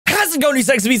How's it going, you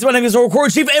sexy beasts? My name is Orc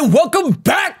Chief, and welcome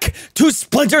back to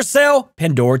Splinter Cell,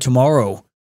 Pandora Tomorrow.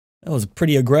 That was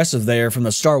pretty aggressive there from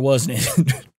the start, wasn't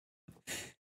it?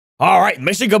 Alright,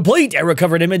 mission complete. A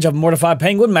recovered image of a mortified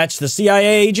penguin matched the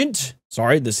CIA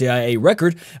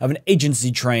record of an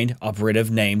agency-trained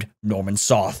operative named Norman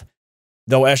Soth.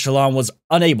 Though Echelon was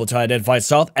unable to identify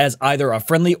Soth as either a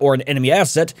friendly or an enemy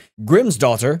asset, Grimm's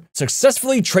daughter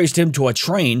successfully traced him to a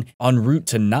train en route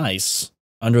to Nice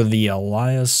under the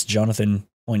alias Jonathan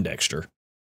Poindexter.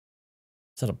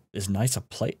 Is Nice a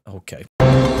place? Okay.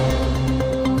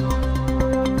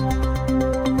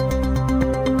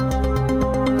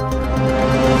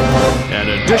 An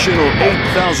additional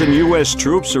 8,000 U.S.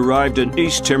 troops arrived in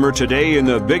East Timor today in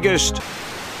the biggest...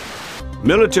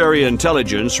 Military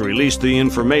intelligence released the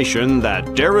information that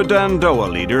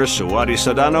Daradandoa leader Suwadi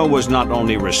Sadano was not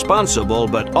only responsible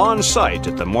but on site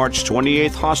at the March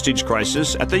 28th hostage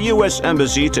crisis at the U.S.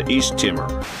 Embassy to East Timor.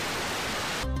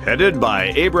 Headed by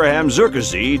Abraham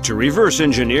Zerkazi to reverse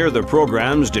engineer the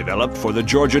programs developed for the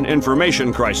Georgian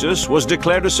information crisis was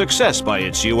declared a success by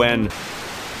its UN.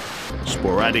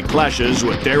 Sporadic clashes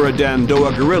with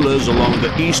Daradandoa guerrillas along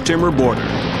the East Timor border.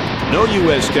 No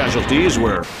U.S. casualties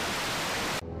were...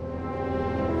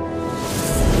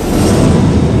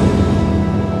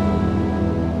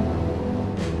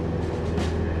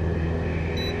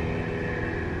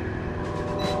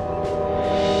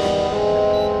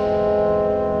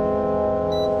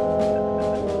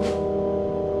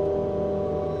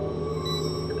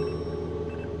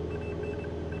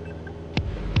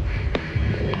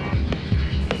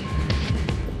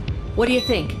 What do you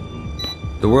think?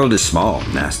 The world is small,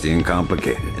 nasty, and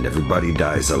complicated, and everybody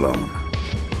dies alone.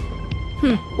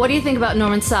 What do you think about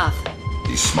Norman Soth?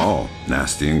 He's small,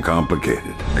 nasty, and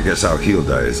complicated. I guess how he'll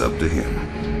die is up to him.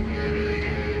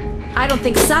 I don't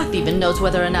think Soth even knows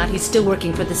whether or not he's still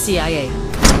working for the CIA.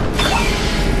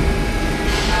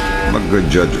 I'm a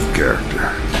good judge of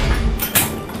character.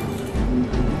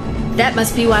 That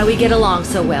must be why we get along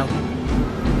so well.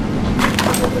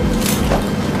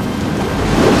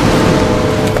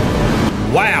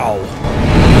 Wow.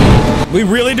 We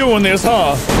really doing this,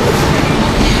 huh?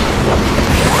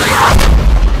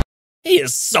 He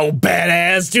is so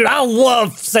badass, dude. I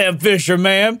love Sam Fisher,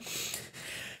 man.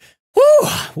 Whew.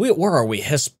 Where are we?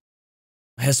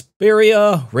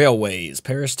 Hesperia Railways,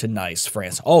 Paris to Nice,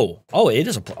 France. Oh, it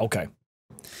is a... Okay.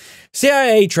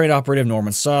 CIA trained operative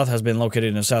Norman Soth has been located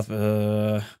in the south...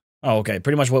 okay.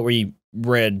 Pretty much what we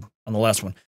read on the last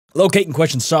one. Locate and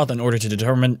question Soth in order to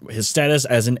determine his status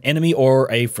as an enemy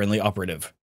or a friendly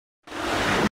operative.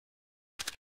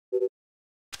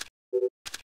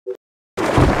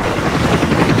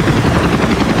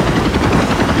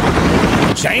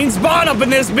 James Bond up in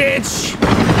this bitch!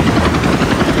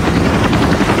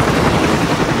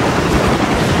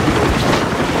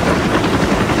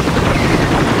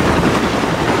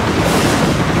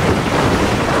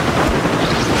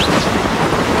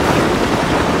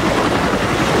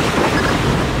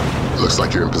 Looks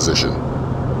like you're in position.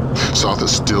 Soth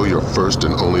is still your first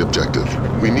and only objective.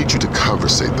 We need you to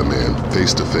conversate the man,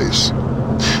 face to face.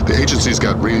 The agency's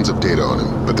got reams of data on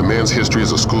him, but the man's history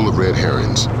is a school of red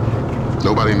herrings.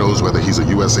 Nobody knows whether he's a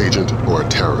U.S. agent or a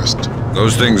terrorist.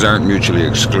 Those things aren't mutually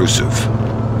exclusive.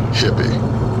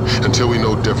 Hippie. Until we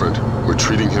know different, we're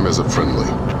treating him as a friendly.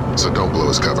 So don't blow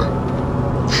his cover.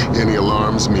 Any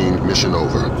alarms mean mission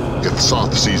over. If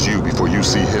Soth sees you before you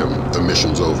see him, the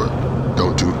mission's over.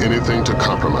 Don't do anything to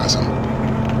compromise him.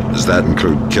 Does that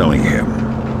include killing him?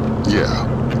 Yeah.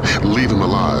 Leave him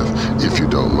alive, if you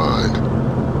don't mind.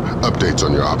 Updates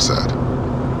on your OPSAT.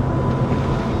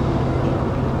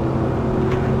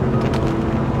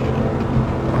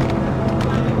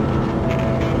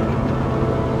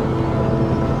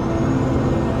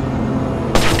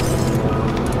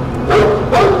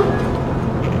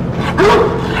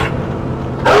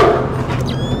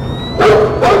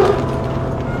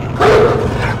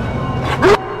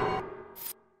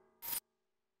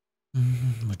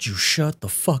 Would you shut the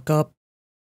fuck up?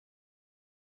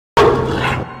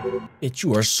 Bitch,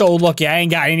 you are so lucky I ain't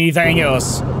got anything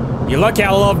else. You're lucky I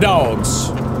love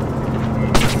dogs.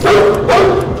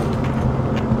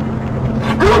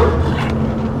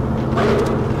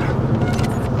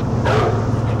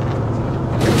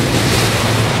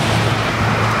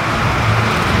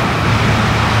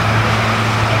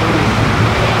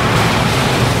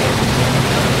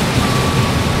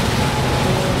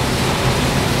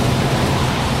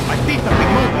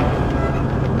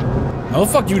 No,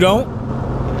 fuck you don't.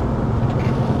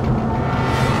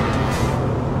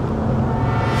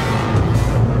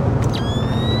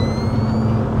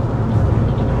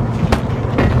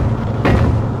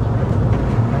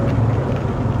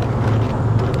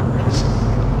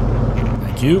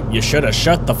 You should have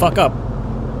shut the fuck up.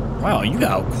 Wow, you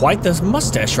got quite this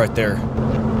mustache right there.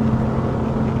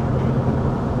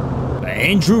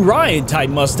 Andrew Ryan type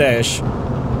mustache.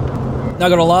 Not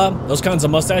gonna lie, those kinds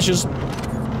of mustaches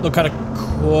look kind of.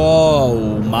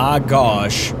 Oh my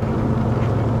gosh.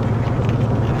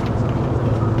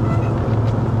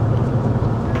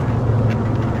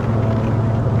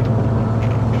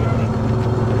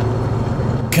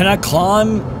 Can I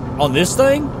climb on this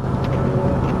thing?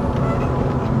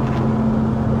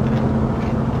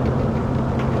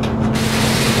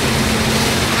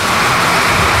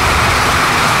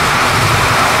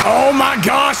 Oh my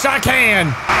gosh, I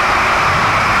can!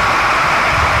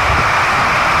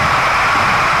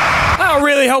 I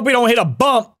really hope we don't hit a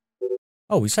bump.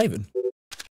 Oh, we saving.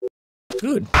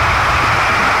 Good.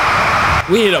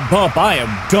 We hit a bump, I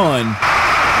am done.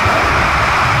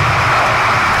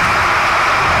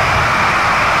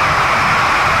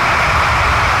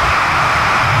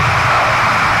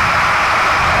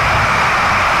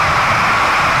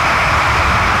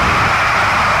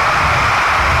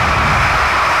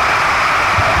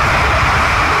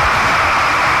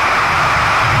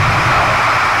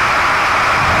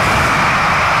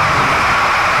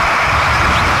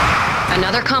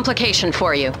 Another complication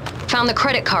for you. Found the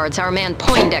credit cards our man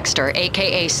Poindexter,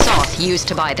 aka Soth, used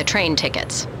to buy the train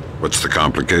tickets. What's the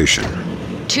complication?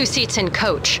 2 seats in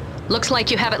coach. Looks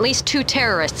like you have at least 2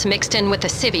 terrorists mixed in with the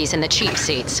civvies in the cheap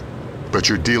seats. But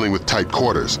you're dealing with tight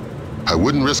quarters. I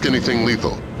wouldn't risk anything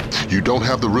lethal. You don't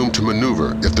have the room to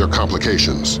maneuver if there are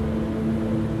complications.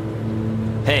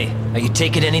 Hey, are you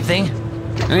taking anything?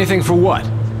 Anything for what?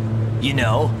 You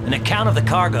know, an account of the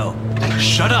cargo.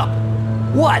 Shut up!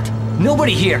 What?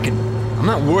 Nobody here can... I'm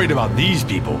not worried about these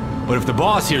people, but if the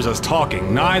boss hears us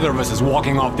talking, neither of us is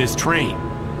walking off this train.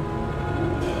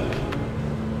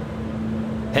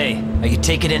 Hey, are you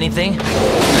taking anything?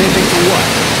 Anything for what?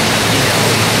 You know,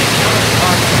 an account of the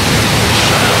cargo.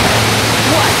 Shut up!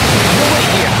 What? Nobody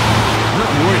here! I'm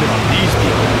not worried about these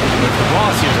people, but if the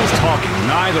boss hears us talking,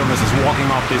 neither of us is walking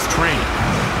off this train.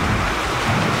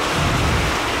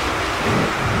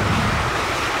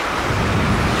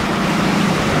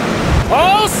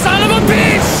 Oh, son of a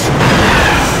bitch!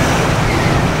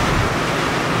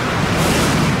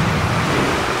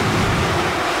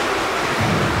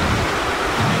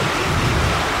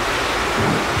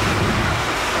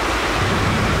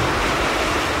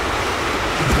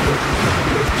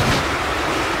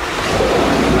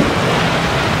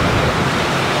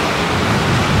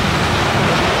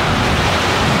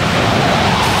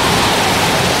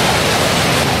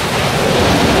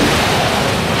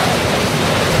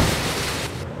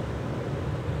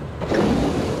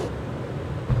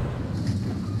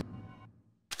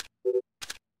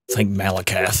 Thank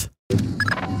Malakath.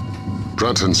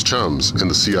 Brunton's chums in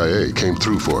the CIA came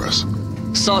through for us.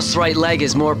 Sauce's right leg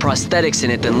has more prosthetics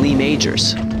in it than Lee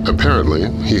Major's.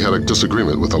 Apparently, he had a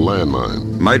disagreement with a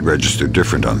landmine. Might register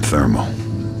different on thermal.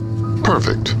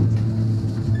 Perfect.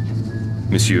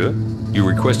 Monsieur, you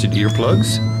requested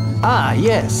earplugs? Ah,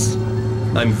 yes.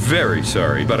 I'm very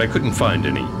sorry, but I couldn't find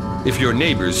any. If your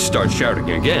neighbors start shouting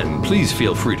again, please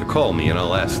feel free to call me and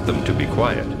I'll ask them to be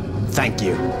quiet. Thank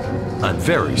you. I'm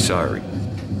very sorry.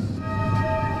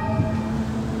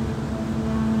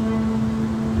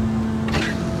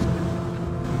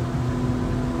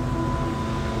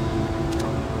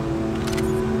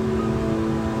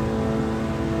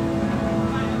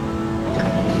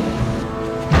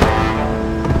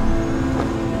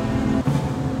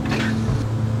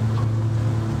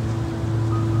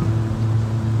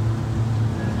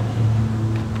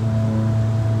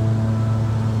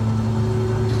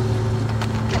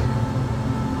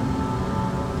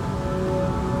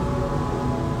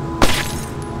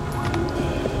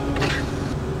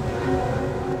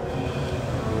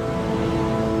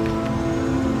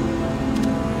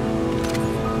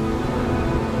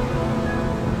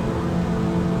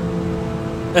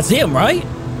 That's him, right?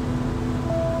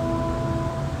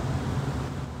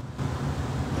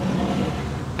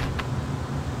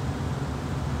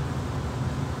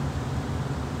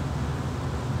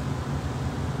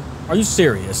 Are you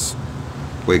serious?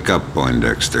 Wake up,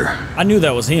 Poindexter. I knew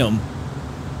that was him.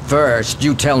 First,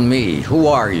 you tell me, who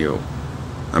are you?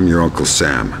 I'm your Uncle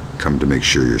Sam. Come to make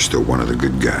sure you're still one of the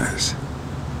good guys.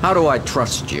 How do I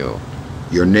trust you?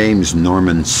 Your name's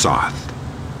Norman Soth.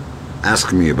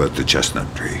 Ask me about the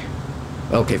chestnut tree.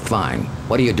 Okay, fine.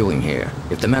 What are you doing here?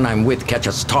 If the men I'm with catch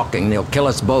us talking, they'll kill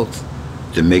us both.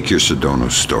 Then make your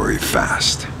Sedona story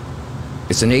fast.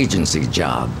 It's an agency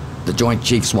job. The Joint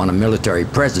Chiefs want a military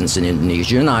presence in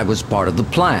Indonesia, and I was part of the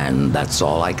plan. That's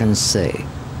all I can say.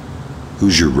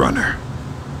 Who's your runner?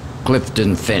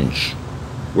 Clifton Finch.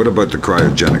 What about the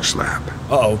cryogenics lab?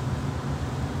 Uh-oh.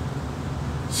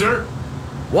 Sir,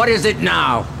 What is it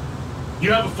now?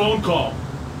 you have a phone call.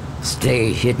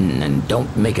 Stay hidden and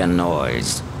don't make a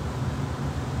noise.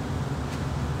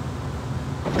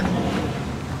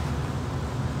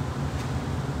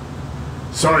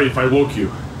 Sorry if I woke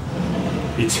you.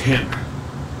 It's him.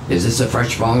 Is this a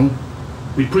fresh phone?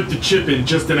 We put the chip in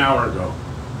just an hour ago.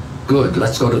 Good,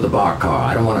 let's go to the bar car.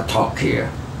 I don't want to talk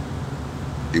here.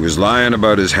 He was lying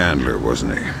about his handler,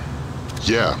 wasn't he?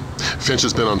 Yeah. Finch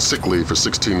has been on sick leave for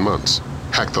 16 months.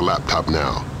 Hack the laptop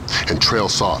now. And trail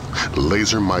Soth.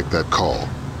 Laser mic that call.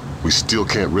 We still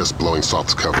can't risk blowing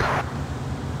Soth's cover.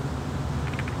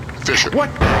 Fisher.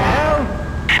 What the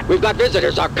hell? We've got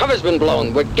visitors. Our cover's been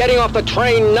blown. We're getting off the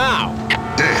train now.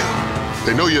 Damn.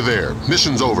 They know you're there.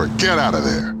 Mission's over. Get out of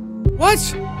there. What?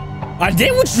 I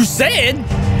did what you said.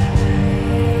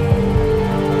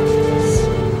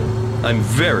 I'm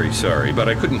very sorry, but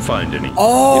I couldn't find any.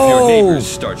 Oh. If your neighbors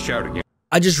start shouting...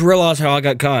 I just realized how I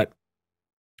got caught.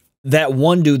 That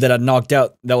one dude that I knocked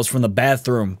out that was from the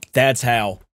bathroom. That's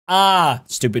how. Ah,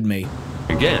 stupid me.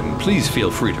 Again, please feel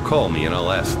free to call me and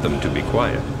I'll ask them to be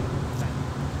quiet.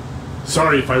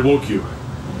 Sorry if I woke you.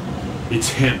 It's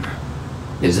him.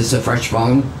 Is this a fresh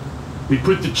phone? We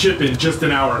put the chip in just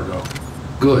an hour ago.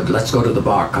 Good, let's go to the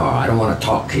bar car. I don't want to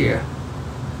talk here.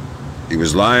 He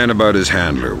was lying about his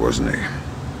handler, wasn't he?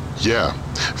 Yeah.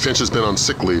 Finch has been on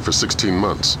sick leave for 16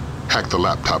 months. Hack the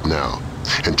laptop now.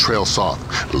 And trail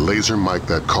Soth. Laser mic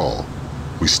that call.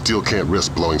 We still can't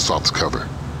risk blowing Soth's cover.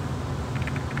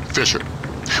 Fisher,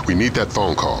 we need that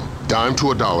phone call. Dime to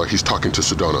 $1, he's talking to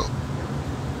Sedona.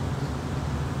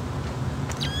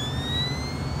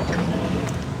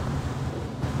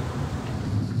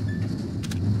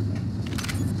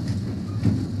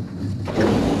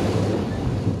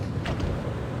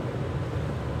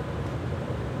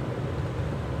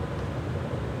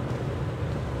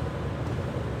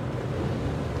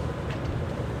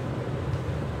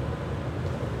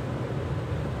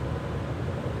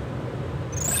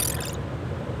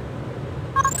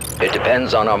 It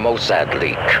depends on our Mossad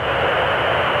leak.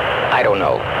 I don't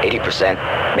know,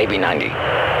 80%, maybe 90.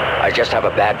 I just have a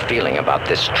bad feeling about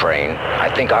this train. I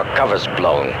think our cover's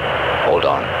blown. Hold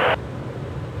on.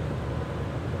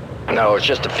 No, it's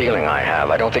just a feeling I have.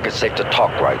 I don't think it's safe to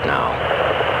talk right now.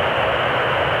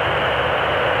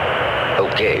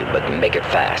 Okay, but make it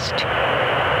fast.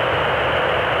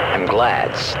 I'm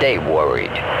glad. Stay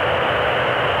worried.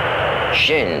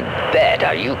 Shin Bet,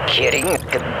 are you kidding? I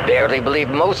could barely believe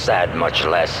Mossad, much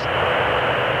less.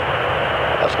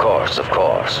 Of course, of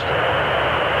course.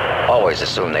 Always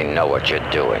assume they know what you're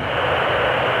doing.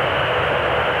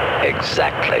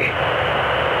 Exactly.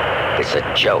 It's a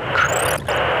joke.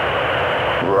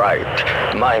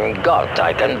 Right. Mein Gott,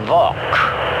 I can walk.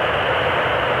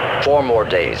 4 more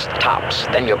days, tops,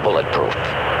 then you're bulletproof.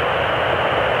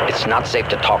 It's not safe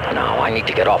to talk now. I need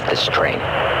to get off this train.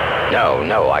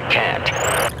 No, I can't.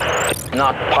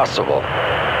 Not possible.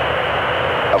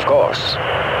 Of course.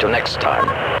 Till next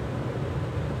time.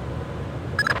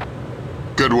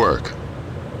 Good work.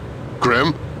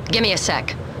 Grim? Give me a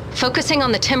sec. Focusing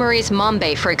on the Timorese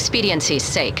Mombay for expediency's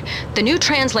sake. The new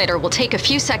translator will take a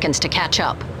few seconds to catch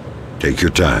up. Take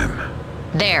your time.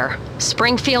 There.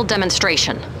 Springfield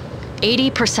demonstration.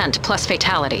 80% plus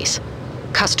fatalities.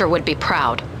 Custer would be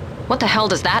proud. What the hell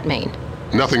does that mean?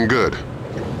 Nothing good.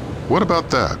 What about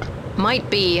that? Might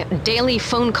be daily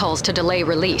phone calls to delay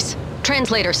release.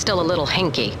 Translator's still a little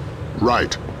hinky.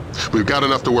 Right. We've got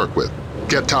enough to work with.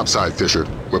 Get topside, Fisher.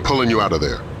 We're pulling you out of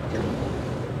there.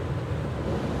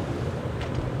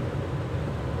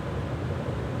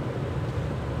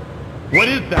 What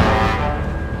is that?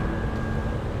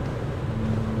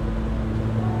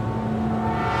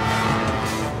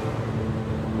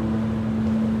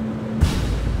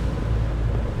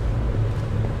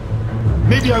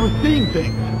 Maybe I was seeing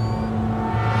things.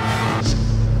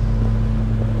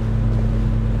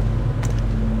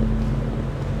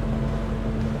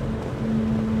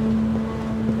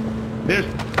 There's...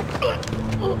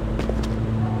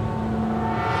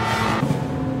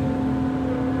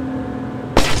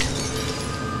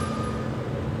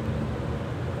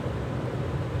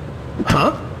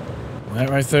 Huh? That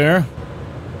right there.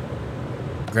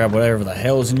 Grab whatever the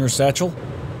hell is in your satchel.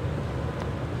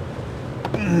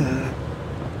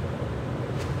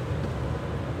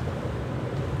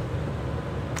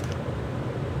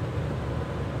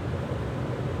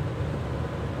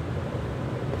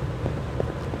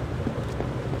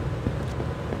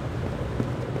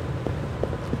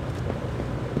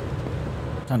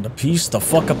 Time to piece the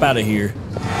fuck up out of here.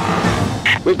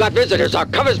 We've got visitors. Our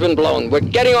cover's been blown. We're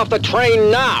getting off the train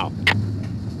now.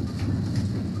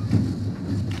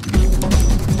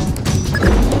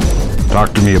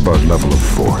 Talk to me about level of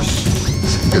force.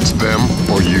 It's them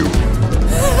or you.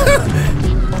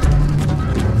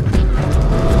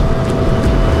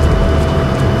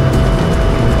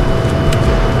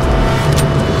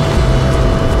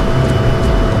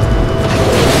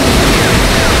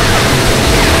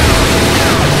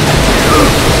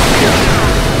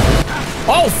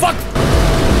 Oh, fuck!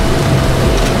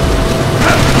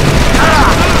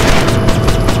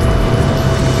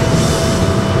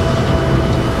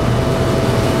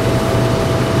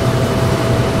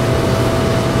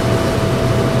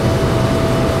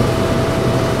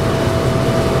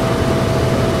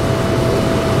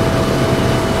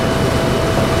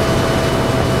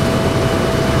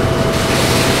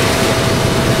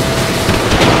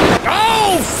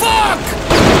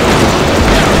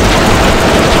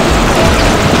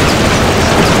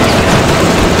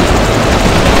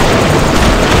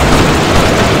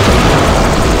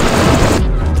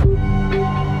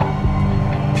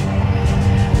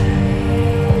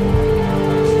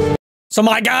 So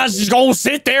my guys just gonna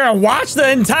sit there and watch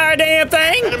the entire damn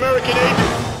thing? An American agent.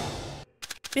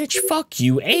 Bitch, fuck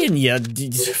you, and ya,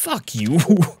 fuck you. We've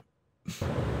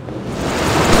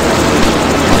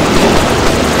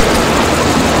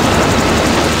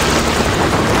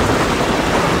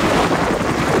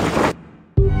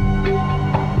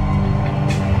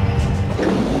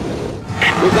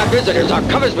got visitors. Our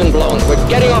cover's been blown. We're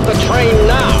getting off the train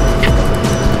now.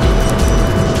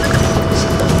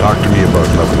 Talk to me about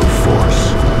level of force.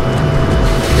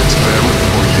 It's them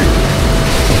or you.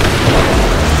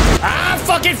 I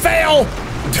fucking fail!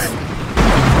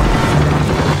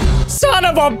 Son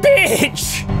of a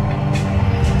bitch!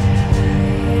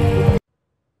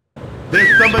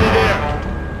 There's somebody there.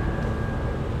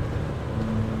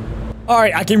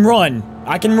 Alright, I can run.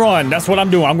 I can run. That's what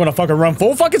I'm doing. I'm gonna fucking run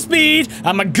full fucking speed.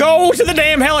 I'm gonna go to the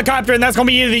damn helicopter, and that's gonna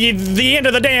be the end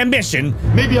of the damn mission.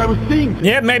 Maybe I was seeing things.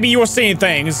 Yeah, maybe you were seeing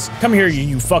things. Come here,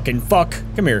 you fucking fuck.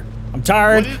 Come here. I'm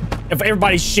tired of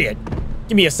everybody's shit.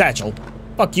 Give me a satchel.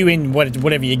 Fuck you in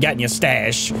whatever you got in your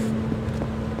stash. We've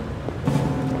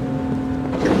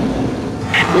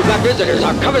got visitors.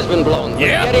 Our cover's been blown.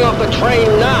 Yeah. We're getting off the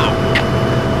train now.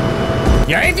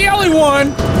 You ain't the only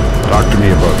one. Talk to me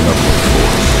about level of force.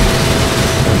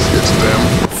 It's them.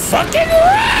 Fucking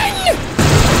run!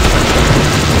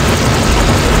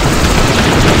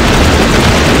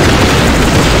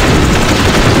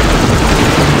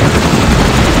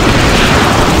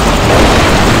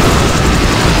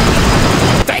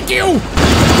 Thank you!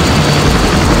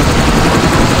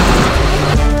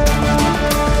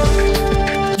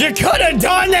 You could have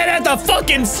done that at the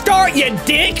fucking start, you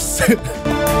dicks!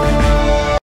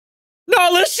 No,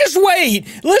 let's just wait.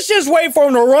 Let's just wait for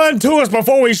him to run to us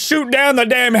before we shoot down the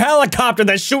damn helicopter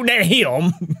that's shooting at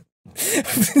him.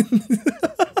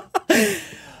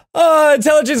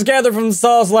 Intelligence gathered from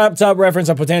Saul's laptop reference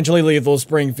a potentially lethal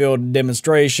Springfield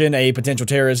demonstration. A potential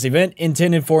terrorist event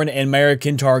intended for an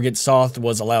American target. Soth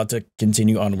was allowed to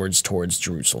continue onwards towards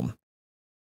Jerusalem.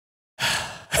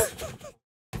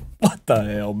 What the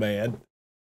hell, man?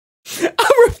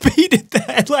 I repeated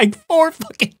that like 4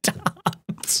 fucking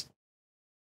times.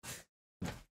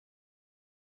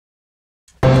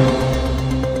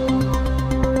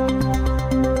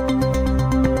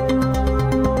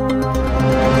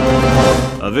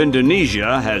 Of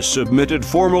Indonesia has submitted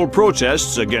formal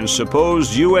protests against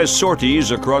supposed U.S.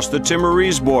 sorties across the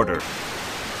Timorese border.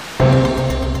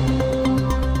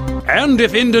 And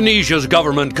if Indonesia's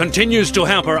government continues to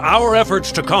hamper our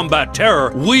efforts to combat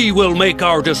terror, we will make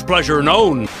our displeasure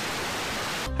known.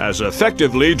 Has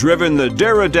effectively driven the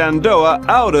Daradandoa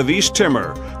out of East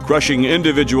Timor, crushing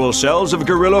individual cells of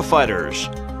guerrilla fighters.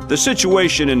 The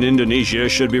situation in Indonesia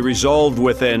should be resolved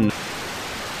within.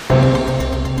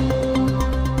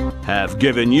 Have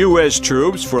given U.S.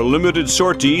 troops for limited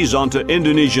sorties onto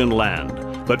Indonesian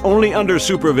land, but only under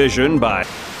supervision by.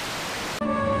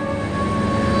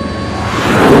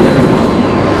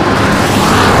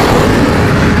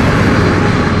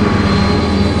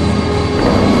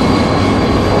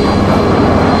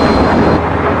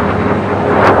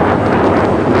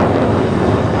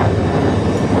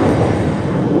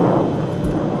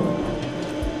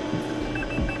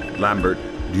 Lambert,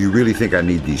 do you really think I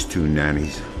need these 2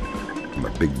 nannies? I'm a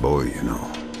big boy, you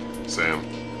know. Sam,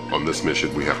 on this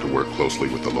mission we have to work closely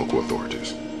with the local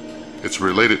authorities. It's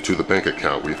related to the bank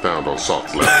account we found on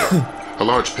Salt's laptop. A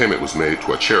large payment was made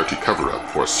to a charity cover-up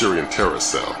for a Syrian terrorist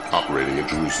cell operating in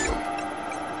Jerusalem.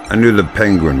 I knew the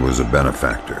Penguin was a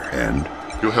benefactor, and?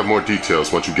 You'll have more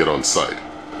details once you get on site,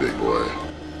 big boy.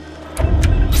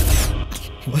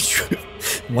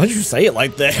 Why'd you say it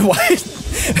like that? Why?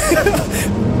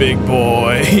 Big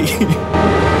boy.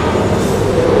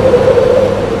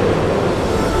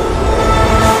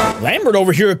 Lambert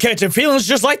over here catching feelings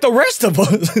just like the rest of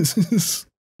us.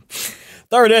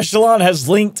 Third Echelon has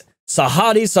linked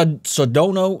Sahadi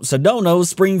Sodono's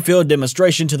Springfield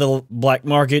demonstration to the black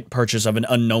market purchase of an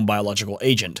unknown biological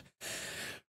agent.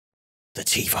 The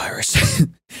T-virus.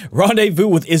 Rendezvous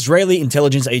with Israeli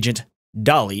intelligence agent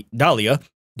Dalia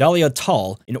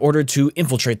Tal in order to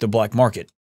infiltrate the black market.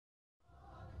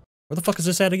 Where the fuck is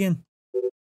this at again?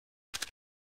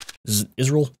 This is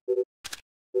Israel?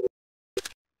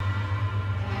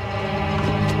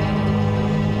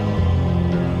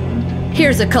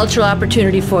 Here's a cultural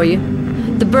opportunity for you.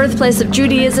 The birthplace of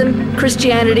Judaism,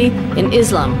 Christianity, and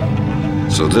Islam.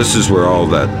 So this is where all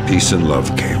that peace and love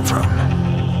came from.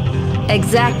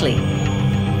 Exactly.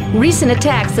 Recent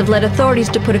attacks have led authorities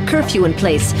to put a curfew in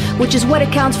place, which is what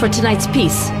accounts for tonight's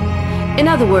peace. In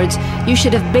other words, you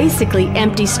should have basically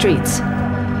empty streets.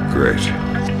 Great.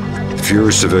 The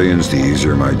fewer civilians, the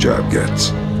easier my job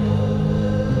gets.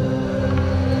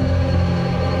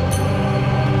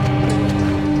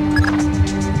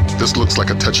 This looks like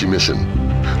a touchy mission.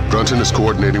 Brunton is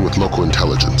coordinating with local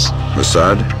intelligence.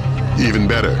 Mossad? Even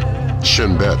better,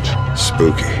 Shin Bet.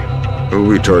 Spooky. Who are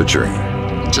we torturing?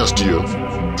 Just you.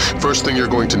 First thing you're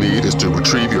going to need is to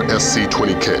retrieve your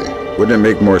SC-20K. Wouldn't it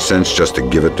make more sense just to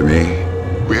give it to me?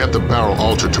 We had the barrel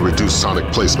altered to reduce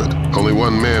sonic placement. Only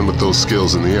one man with those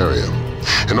skills in the area.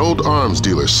 An old arms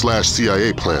dealer /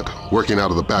 CIA plant working out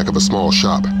of the back of a small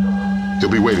shop. He'll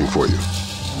be waiting for you.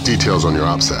 Details on your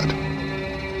OPSAT.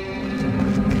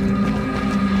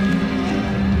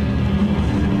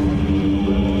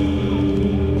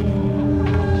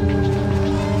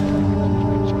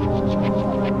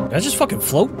 Did I just fucking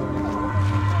float?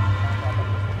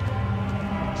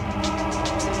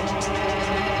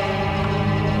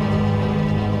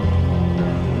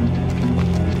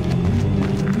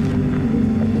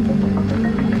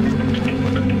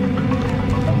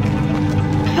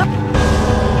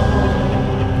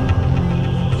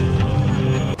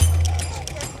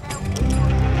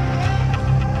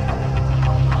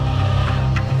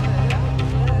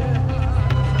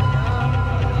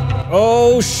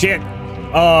 Oh shit.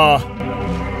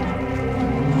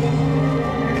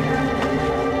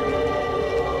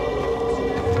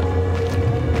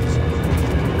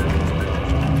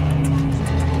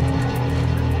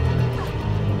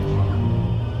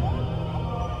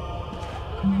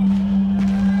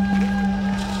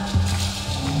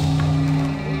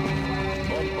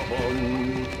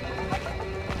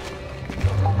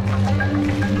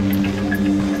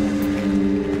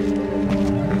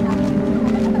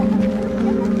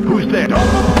 Who's there?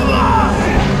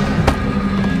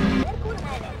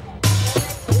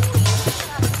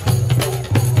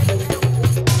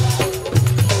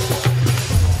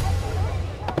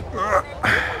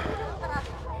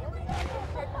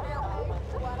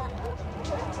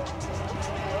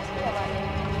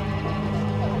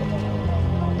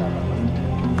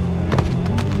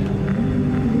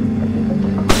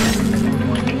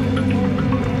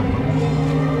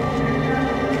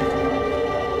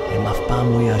 הם אף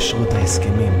פעם לא יאשרו את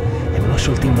ההסכמים. הם לא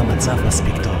שולטים במצב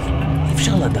מספיק טוב. אי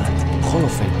אפשר לדעת. בכל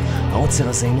אופן, העוצר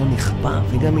הזה אינו נכפה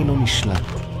וגם אינו נשלט.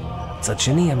 מצד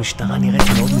שני, המשטרה נראית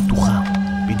מאוד מתוחה.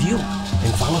 בדיוק,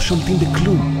 הם כבר לא שולטים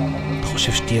בכלום. אתה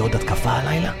חושב שתהיה עוד התקפה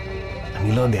הלילה?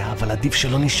 אני לא יודע, אבל עדיף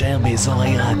שלא נשאר באזור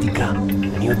העיר העתיקה.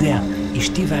 אני יודע,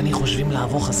 אשתי ואני חושבים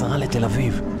לעבור חזרה לתל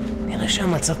אביב. נראה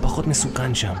שהמצב פחות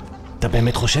מסוכן שם. אתה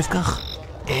באמת חושב כך?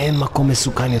 אין מקום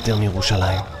מסוכן יותר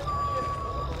מירושלים.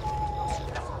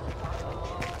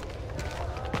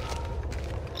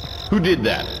 Who did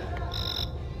that?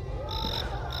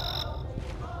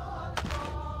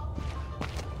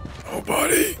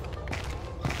 Nobody.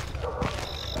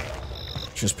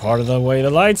 Just part of the way the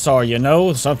lights are, you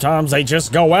know. Sometimes they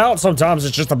just go out. Sometimes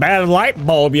it's just a bad light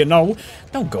bulb, you know.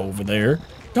 Don't go over there.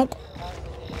 Don't.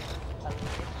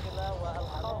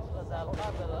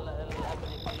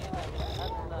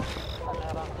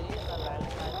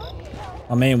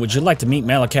 I mean, would you like to meet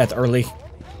Malakath early?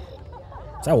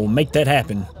 I will make that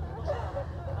happen.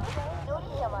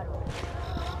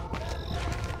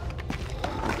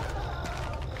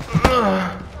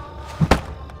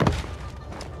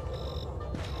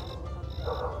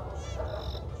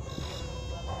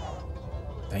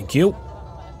 Thank you.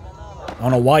 I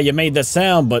don't know why you made that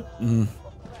sound, but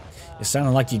it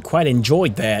sounded like you quite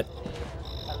enjoyed that.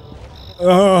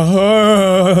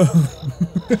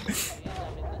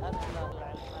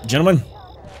 Gentlemen,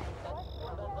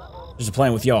 just a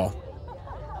plan with y'all.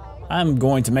 I'm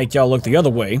going to make y'all look the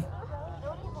other way.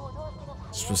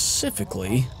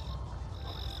 Specifically,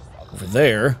 over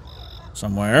there,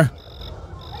 somewhere.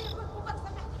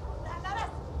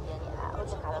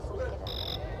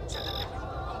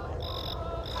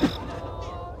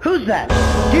 Who's that?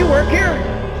 Do you work here?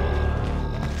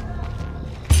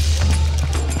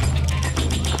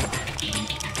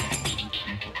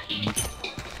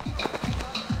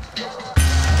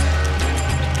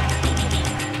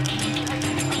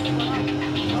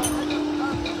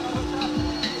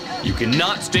 You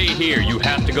cannot stay here. You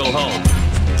have to go home.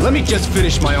 Let me just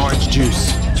finish my orange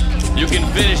juice. You can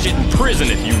finish it in prison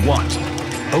if you want.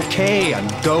 Okay, I'm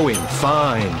going.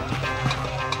 Fine.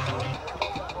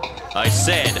 I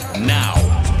said now.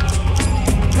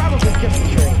 Probably just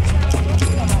a train.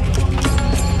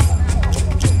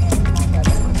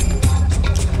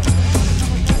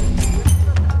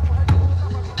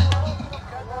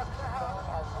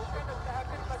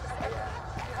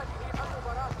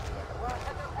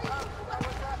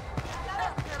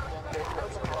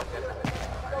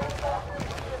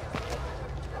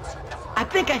 I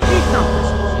think I see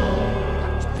something.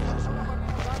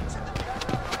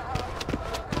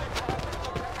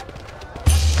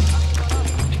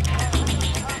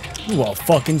 You a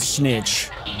fucking snitch.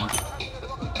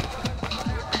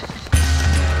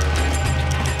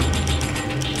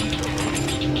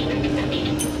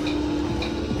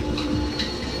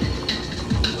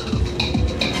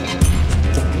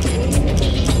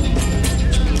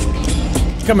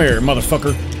 Come here,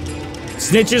 motherfucker.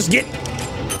 Snitches, get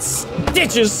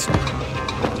stitches.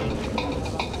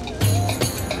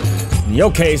 In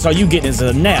your case, all you getting is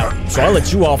a nap, so I'll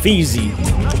let you off easy.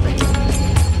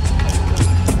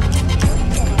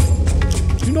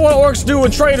 You know what orcs do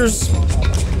with traitors?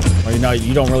 Well,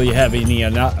 you don't really have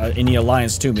any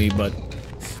alliance to me, but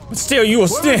still, you a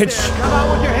snitch. Come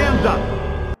out with your hands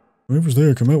up. Whoever's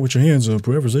there, come out with your hands up.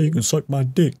 Whoever's there, you can suck my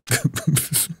dick.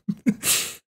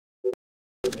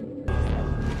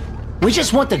 We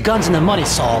just want the guns and the money,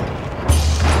 Saul.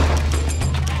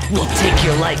 We'll take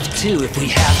your life too if we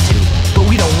have to, but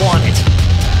we don't want it.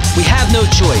 We have no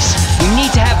choice. We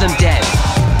need to have them dead.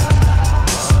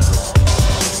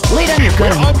 Lay down your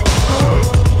gun.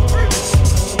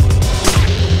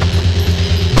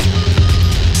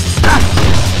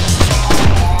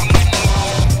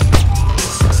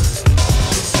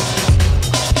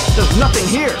 There's nothing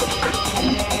here.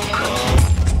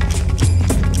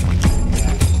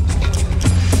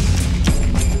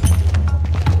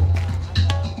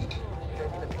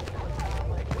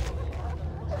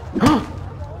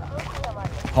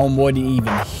 Homeboy didn't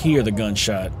even hear the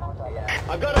gunshot.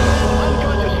 I've got a man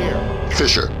unconscious here.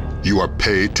 Fisher, you are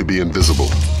paid to be invisible.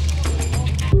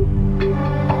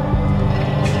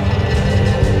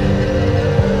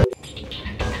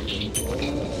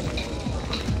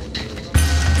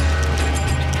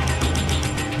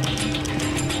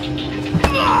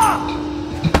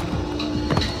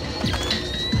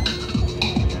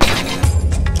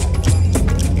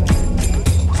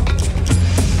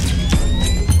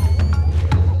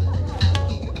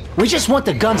 We just want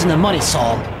the guns and the money,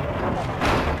 Saul.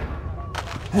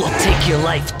 We'll take your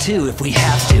life too if we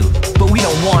have to, but we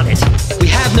don't want it. We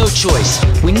have no choice.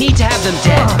 We need to have them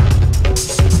dead.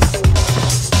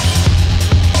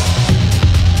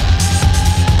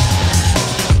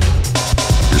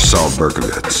 You're Saul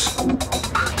Berkowitz.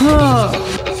 Oh,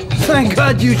 thank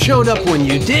God you showed up when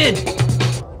you did.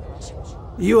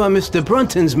 You are Mr.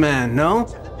 Brunton's man, no?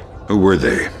 Who were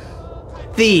they?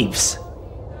 Thieves.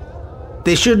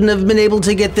 They shouldn't have been able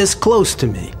to get this close to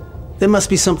me. There must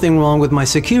be something wrong with my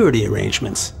security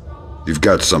arrangements. You've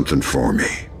got something for me.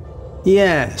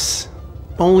 Yes.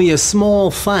 Only a small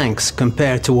thanks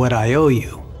compared to what I owe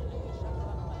you.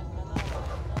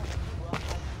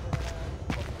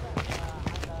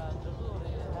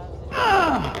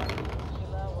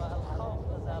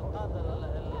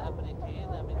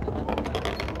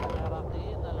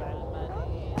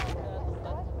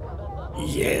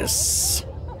 Yes.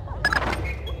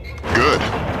 Good.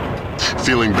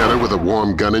 Feeling better with a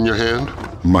warm gun in your hand?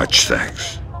 Much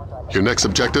thanks. Your next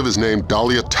objective is named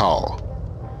Dahlia Tal.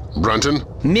 Brunton?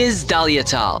 Ms. Dahlia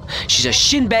Tal. She's a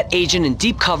Shin Bet agent in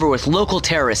deep cover with local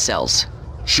terrorist cells.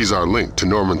 She's our link to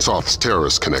Norman Soth's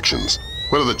terrorist connections.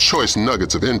 One of the choice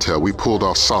nuggets of intel we pulled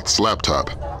off Soth's laptop.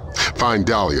 Find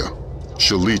Dahlia.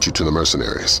 She'll lead you to the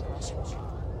mercenaries.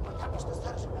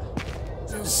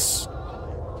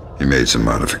 You made some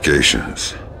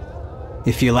modifications.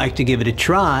 If you like to give it a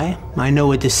try, I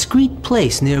know a discreet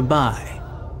place nearby.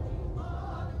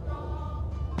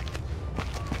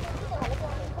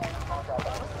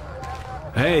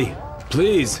 Hey,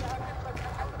 please.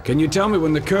 Can you tell me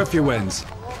when the curfew ends?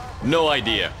 No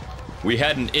idea. We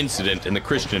had an incident in the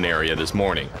Christian area this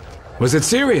morning. Was it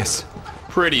serious?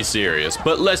 Pretty serious,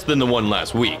 but less than the one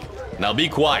last week. Now be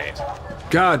quiet.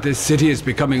 God, this city is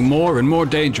becoming more and more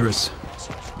dangerous.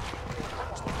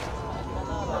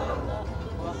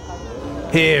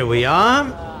 Here we are.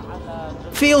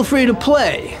 Feel free to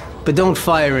play, but don't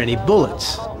fire any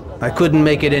bullets. I couldn't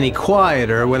make it any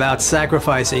quieter without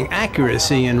sacrificing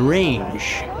accuracy and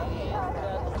range.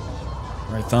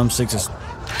 Right thumbsticks is...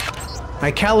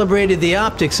 I calibrated the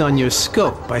optics on your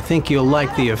scope. I think you'll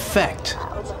like the effect.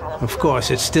 Of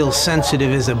course, it's still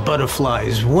sensitive as a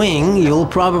butterfly's wing. You'll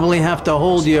probably have to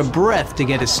hold your breath to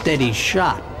get a steady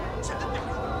shot.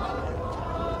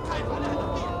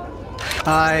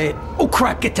 Oh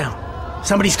crap, get down.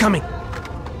 Somebody's coming.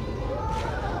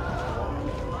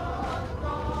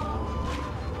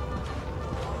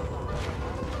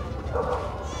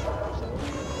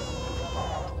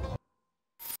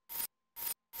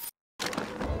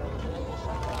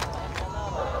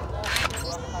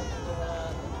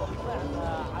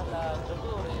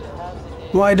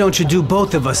 Why don't you do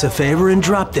both of us a favor and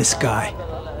drop this guy?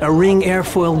 A ring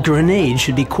airfoil grenade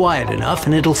should be quiet enough,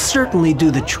 and it'll certainly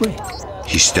do the trick.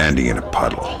 He's standing in a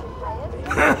puddle.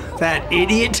 That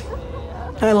idiot!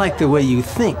 I like the way you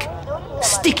think.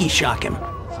 Sticky shock him.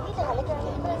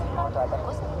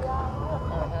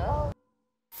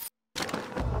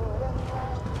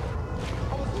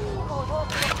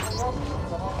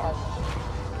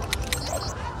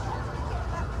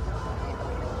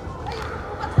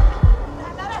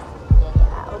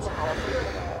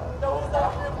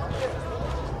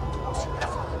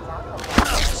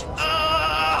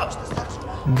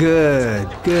 Good,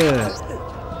 good.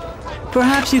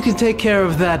 Perhaps you can take care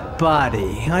of that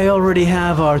body. I already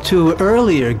have our 2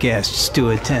 earlier guests to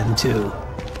attend to.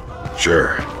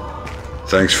 Sure.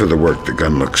 Thanks for the work. The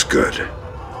gun looks good.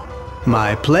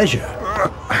 My pleasure.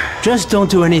 Just don't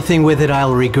do anything with it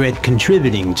I'll regret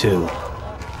contributing to.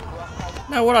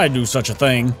 Now, would I do such a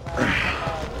thing?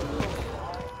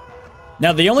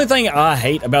 Now, the only thing I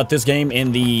hate about this game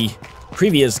in the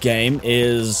previous game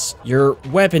is your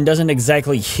weapon doesn't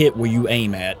exactly hit where you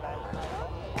aim at,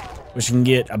 which can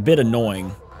get a bit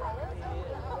annoying.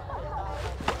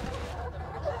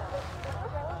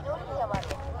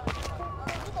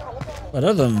 But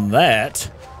other than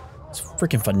that, it's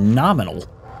freaking phenomenal.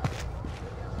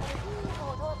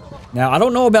 Now, I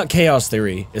don't know about Chaos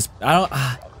Theory.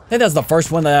 I think that's the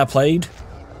first one that I played.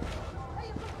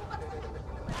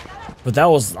 But that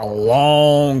was a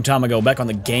long time ago, back on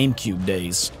the GameCube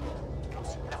days.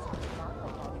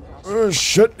 Oh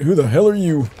shit, who the hell are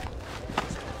you?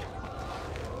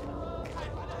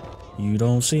 You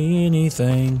don't see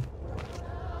anything.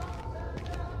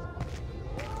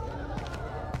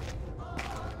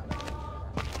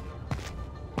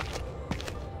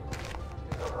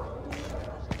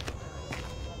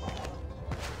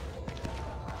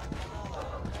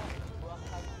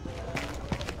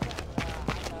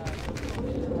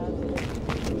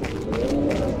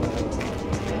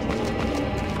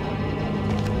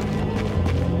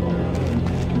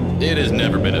 It has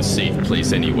never been a safe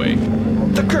place anyway.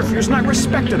 The curfew's not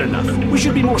respected enough. We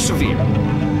should be more severe.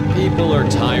 People are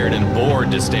tired and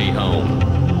bored to stay home.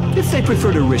 If they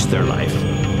prefer to risk their life.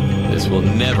 This will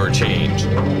never change.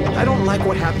 I don't like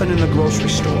what happened in the grocery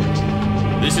store.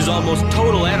 This is almost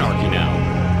total anarchy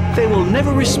now. They will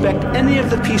never respect any of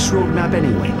the peace roadmap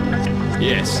anyway.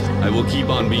 Yes, I will keep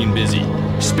on being busy.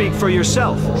 Speak for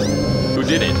yourself. Who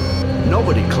did it?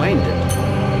 Nobody claimed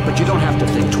it. But you don't have to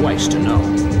think twice to know.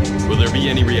 Will there be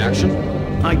any reaction?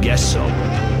 I guess so.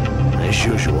 As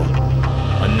usual.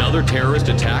 Another terrorist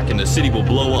attack and the city will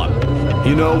blow up.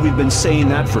 You know, we've been saying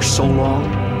that for so long.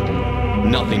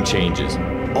 Nothing changes.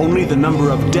 Only the number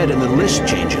of dead in the list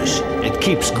changes. It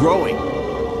keeps growing.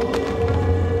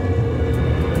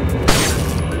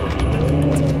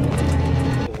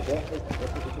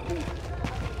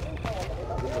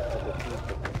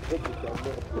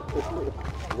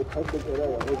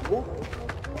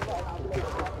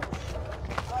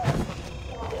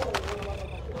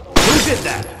 Who did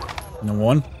that? No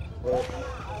one.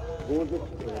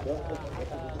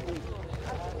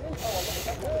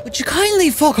 Would you kindly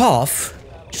fuck off?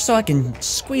 Just so I can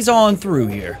squeeze on through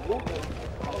here.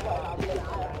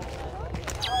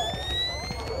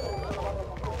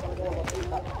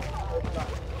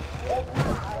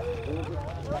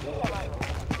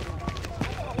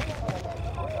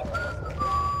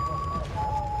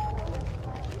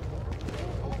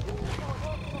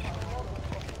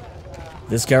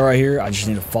 This guy right here, I just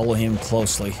need to follow him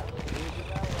closely.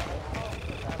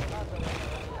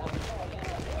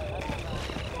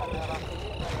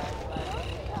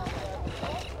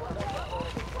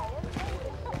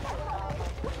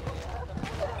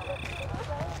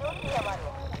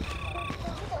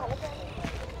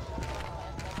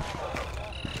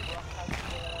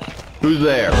 Who's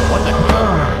there? What the?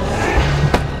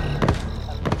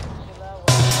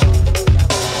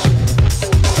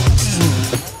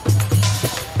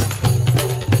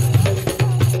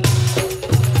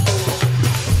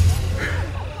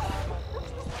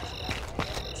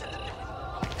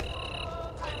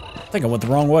 think I went the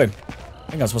wrong way.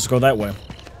 I think I'm supposed to go that way.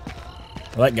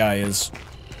 Well, that guy is.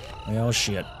 Oh,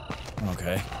 shit.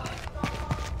 Okay.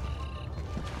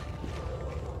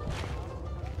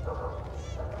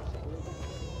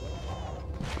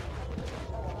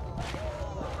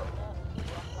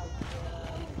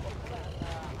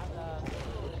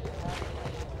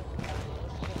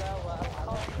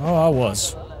 Oh, I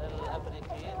was.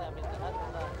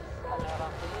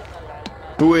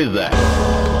 Who is that?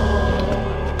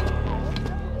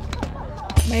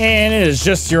 Man, it is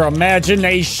just your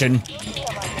imagination.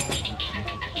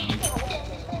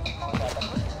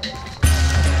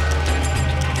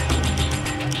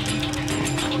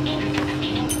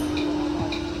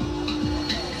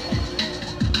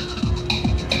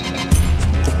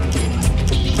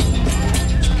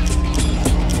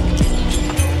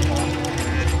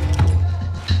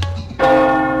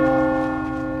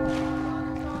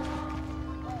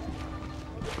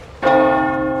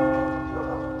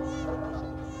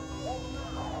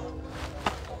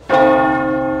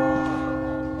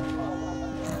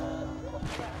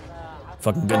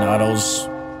 Fucking ganados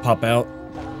pop out.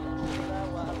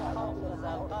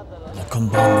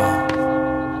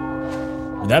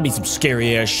 That'd be some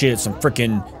scary ass shit. Some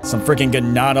freaking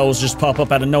ganados just pop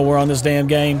up out of nowhere on this damn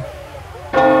game.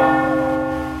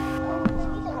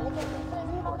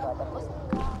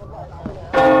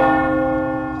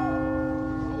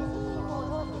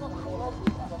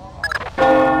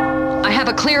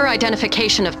 Clear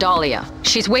identification of Dahlia.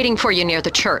 She's waiting for you near the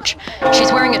church.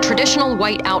 She's wearing a traditional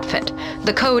white outfit.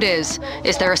 The code is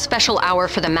there a special hour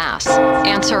for the Mass?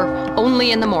 Answer,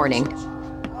 only in the morning.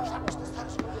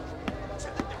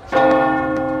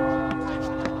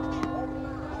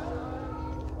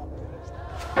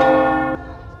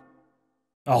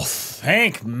 Oh,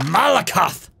 thank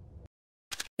Malakoth!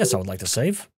 Yes, I would like to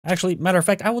save. Actually, matter of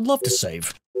fact, I would love to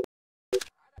save.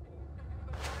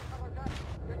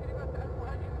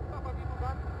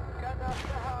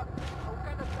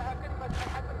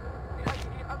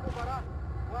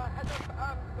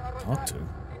 Talk to.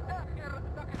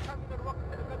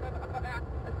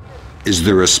 Is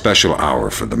there a special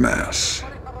hour for the Mass?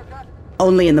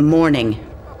 Only in the morning.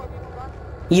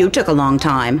 You took a long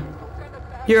time.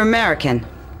 You're American.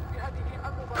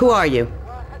 Who are you?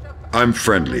 I'm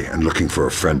friendly and looking for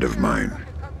a friend of mine.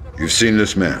 You've seen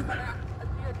this man?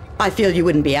 I feel you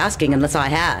wouldn't be asking unless I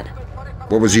had.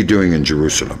 What was he doing in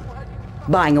Jerusalem?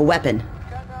 Buying a weapon.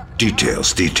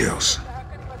 Details, details.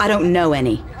 I don't know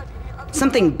any.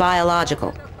 Something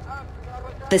biological.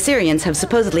 The Syrians have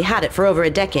supposedly had it for over a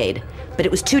decade, but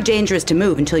it was too dangerous to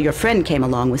move until your friend came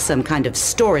along with some kind of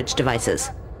storage devices.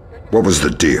 What was the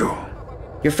deal?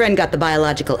 Your friend got the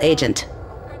biological agent.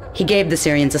 He gave the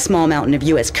Syrians a small mountain of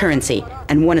US currency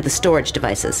and one of the storage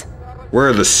devices. Where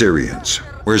are the Syrians?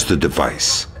 Where's the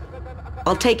device?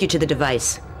 I'll take you to the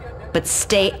device, but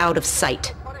stay out of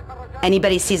sight.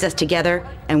 Anybody sees us together,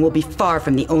 and we'll be far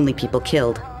from the only people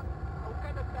killed.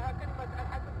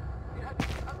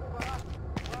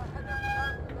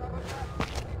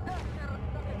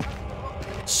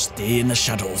 Stay in the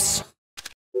shadows.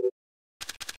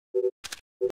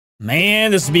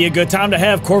 Man, this would be a good time to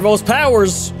have Corvo's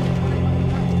powers.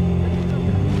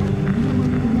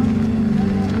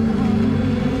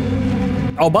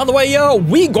 Oh, by the way, yo,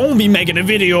 we gonna be making a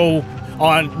video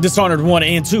on Dishonored 1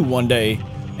 and 2 one day,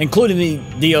 including the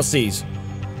DLCs.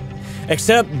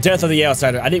 Except Death of the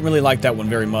Outsider. I didn't really like that one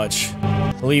very much.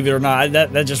 Believe it or not,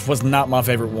 that just was not my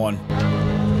favorite one.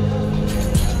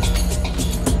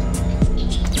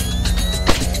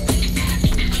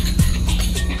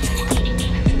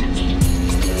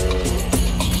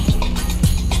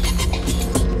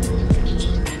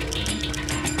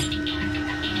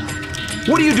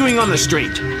 What are you doing on the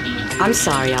street? I'm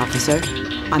sorry, officer.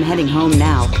 I'm heading home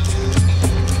now.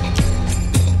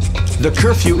 The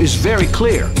curfew is very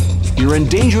clear. You're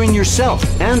endangering yourself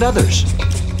and others.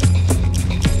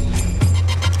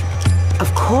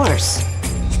 Of course.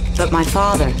 But my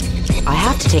father, I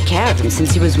have to take care of him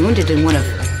since he was wounded in one of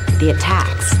the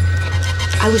attacks.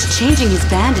 I was changing his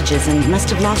bandages and must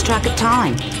have lost track of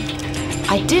time.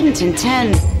 I didn't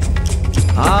intend...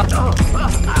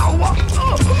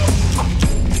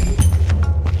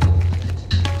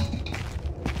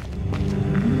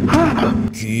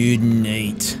 Good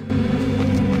night.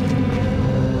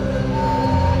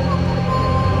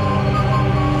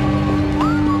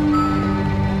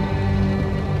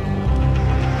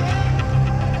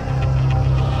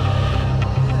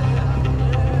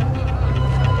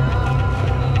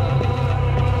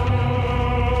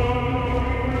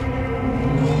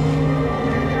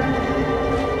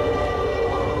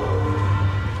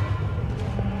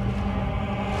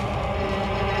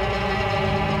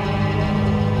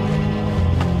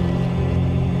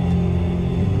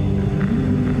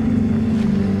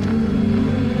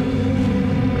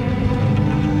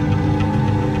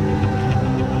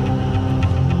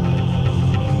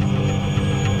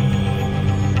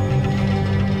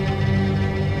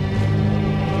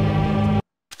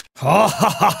 Ha ha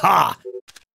ha ha!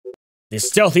 The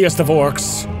stealthiest of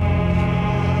orcs.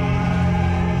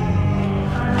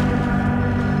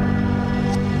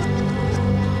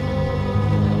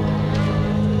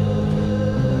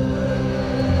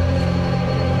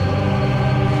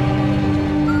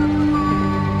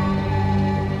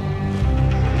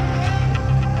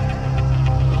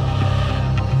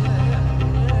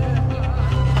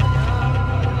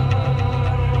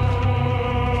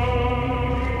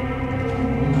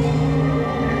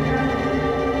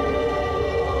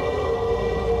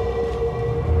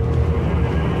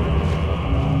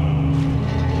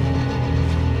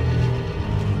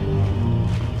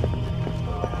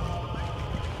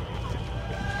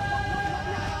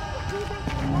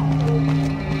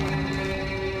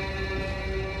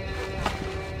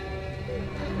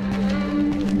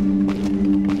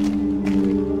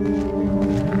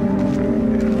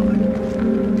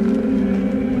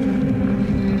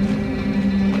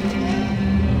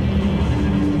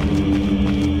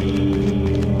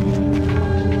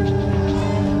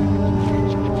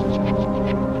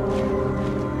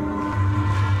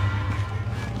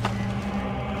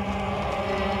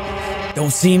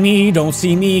 Don't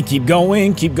see me, keep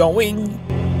going, keep going.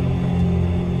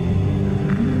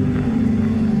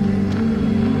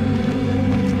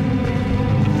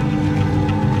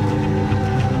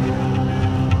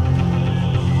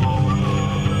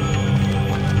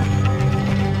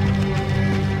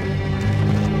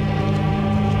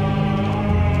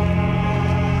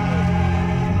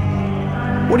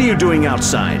 What are you doing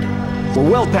outside? We're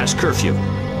well past curfew.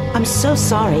 I'm so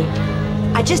sorry.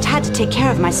 I just had to take care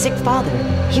of my sick father.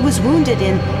 He was wounded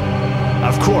in...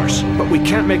 Of course, but we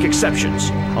can't make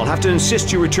exceptions. I'll have to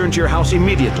insist you return to your house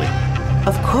immediately.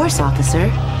 Of course,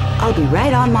 officer. I'll be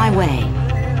right on my way.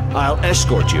 I'll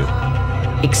escort you.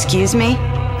 Excuse me?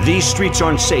 These streets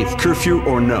aren't safe, curfew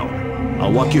or no.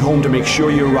 I'll walk you home to make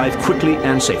sure you arrive quickly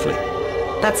and safely.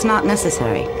 That's not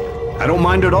necessary. I don't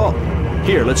mind at all.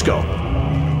 Here, let's go.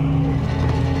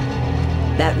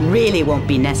 That really won't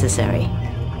be necessary.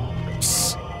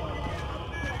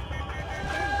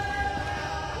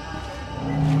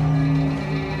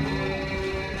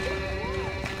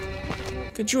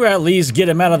 Could you at least get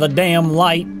him out of the damn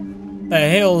light? The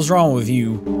hell is wrong with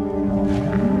you?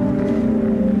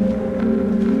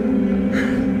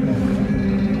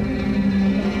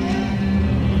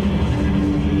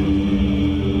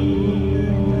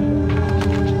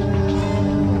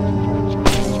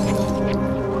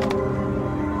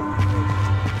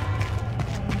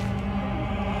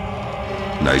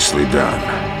 Nicely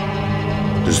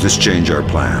done. Does this change our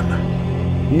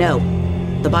plan? No.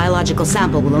 The biological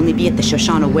sample will only be at the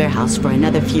Shoshana warehouse for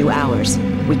another few hours.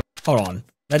 Hold on.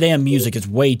 That damn music is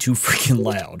way too freaking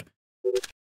loud.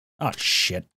 Oh,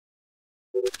 shit.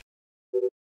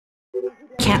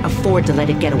 Can't afford to let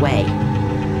it get away.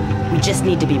 We just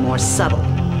need to be more subtle.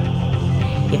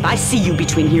 If I see you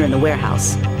between here and the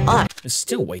warehouse, It's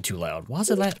still way too loud. Why is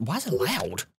it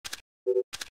loud?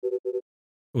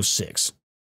 Oh, 6.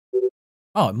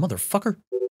 Oh, motherfucker.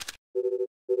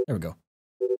 There we go.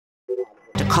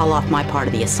 To call off my part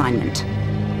of the assignment.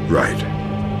 Right.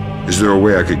 Is there a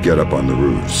way I could get up on the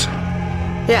roofs?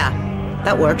 Yeah,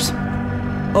 that works.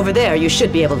 Over there, you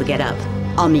should be able to get up.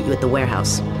 I'll meet you at the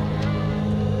warehouse.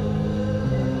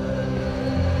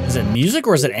 Is it music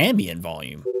or is it ambient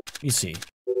volume? Let me see.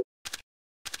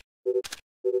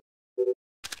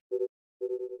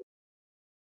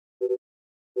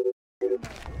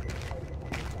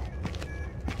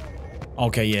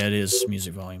 Okay, yeah, it is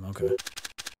music volume. Okay.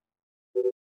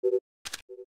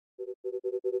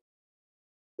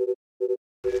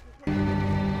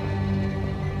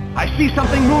 I see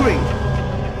something moving!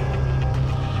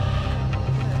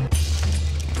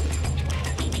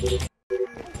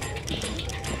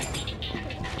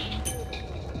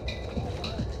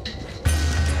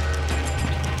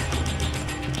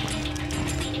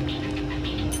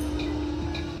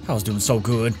 I was doing so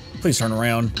good. Please turn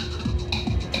around.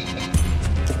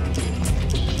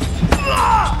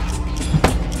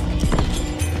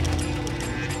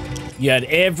 You had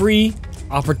every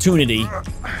opportunity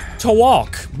to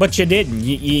walk, but you didn't.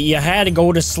 You had to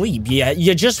go to sleep.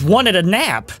 You just wanted a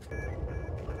nap.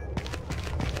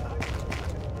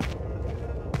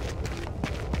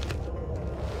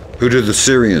 Who do the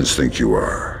Syrians think you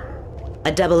are?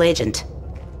 A double agent.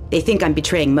 They think I'm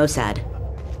betraying Mossad.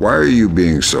 Why are you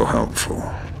being so helpful?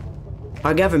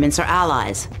 Our governments are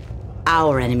allies.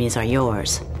 Our enemies are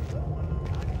yours.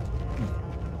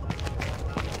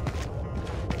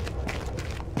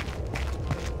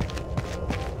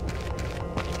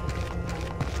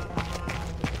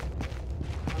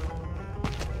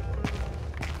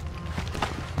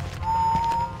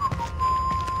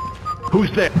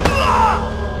 Who's there?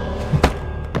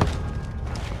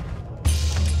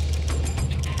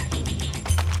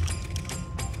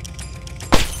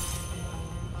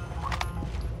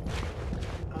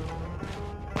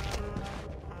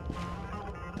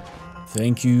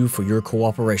 Thank you for your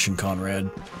cooperation, Conrad.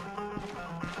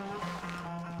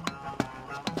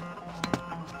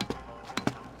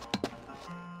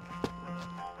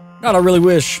 God, I really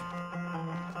wish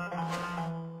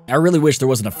there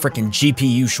wasn't a frickin'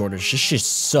 GPU shortage. This shit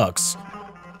sucks.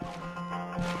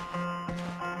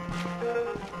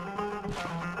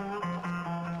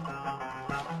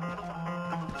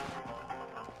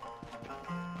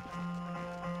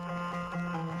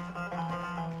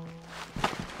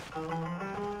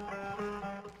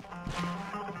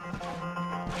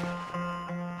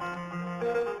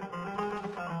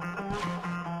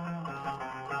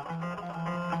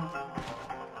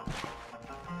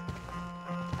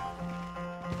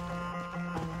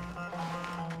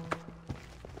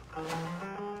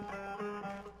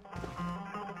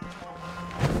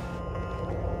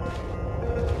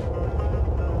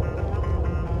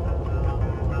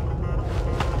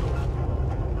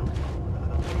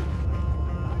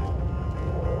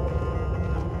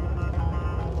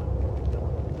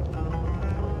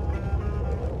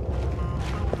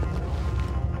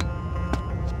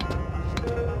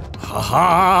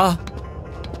 Haha!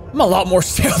 I'm a lot more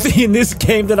stealthy in this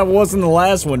game than I was in the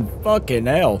last one. Fucking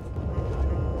hell.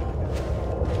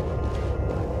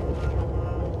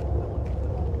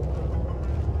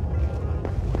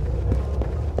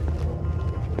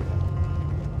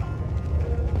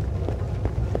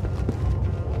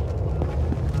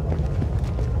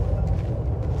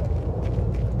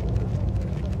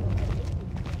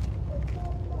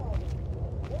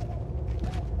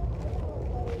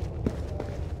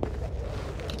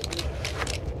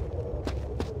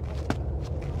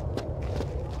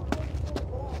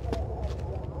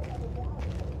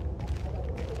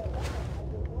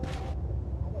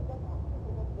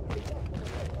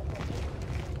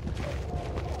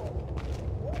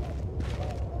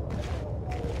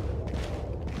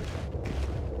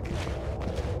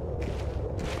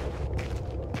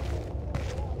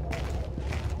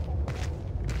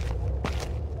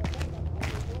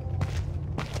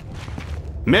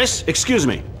 Miss, excuse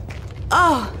me.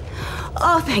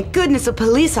 Oh, thank goodness, a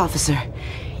police officer.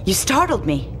 You startled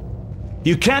me.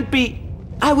 You can't be...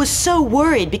 I was so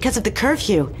worried because of the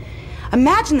curfew.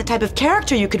 Imagine the type of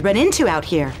character you could run into out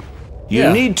here. You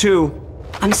need to...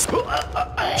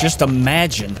 Just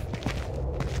imagine.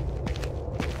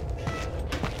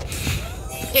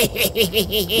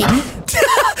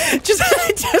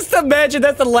 just imagine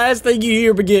that's the last thing you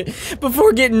hear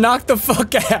before getting knocked the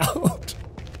fuck out.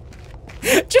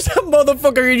 Just a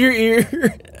motherfucker in your ear,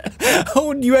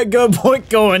 holding you at gunpoint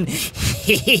going,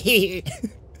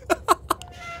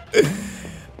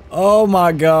 oh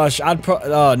my gosh,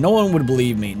 no one would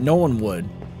believe me. No one would.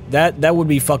 That would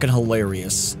be fucking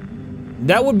hilarious.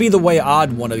 That would be the way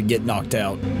I'd want to get knocked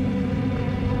out.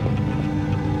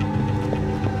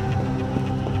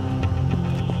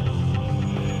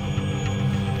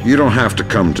 You don't have to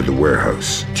come to the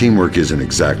warehouse. Teamwork isn't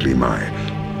exactly my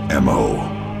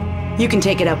MO. You can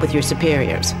take it up with your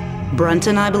superiors.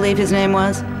 Brunton, I believe his name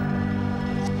was.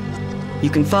 You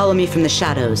can follow me from the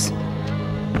shadows.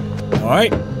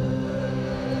 Alright.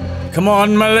 Come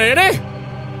on, my lady!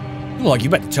 Look, you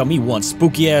better tell me one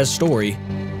spooky-ass story.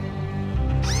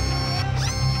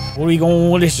 What are you gonna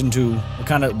listen to? What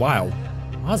kind of... Wow.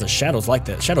 Why is the shadows like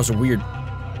that? Shadows are weird.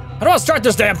 How do I start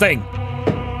this damn thing?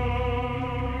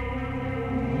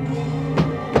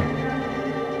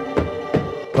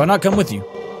 Do I not come with you?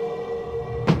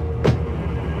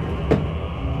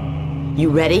 You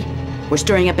ready? We're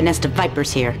stirring up a nest of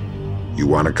vipers here. You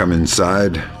want to come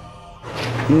inside?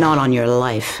 Not on your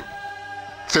life.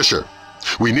 Fisher,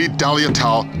 we need Dahlia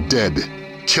Tal dead.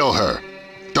 Kill her.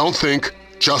 Don't think,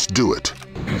 just do it.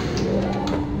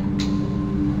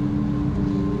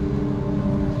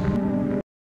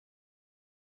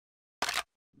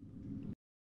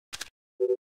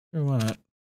 Why not?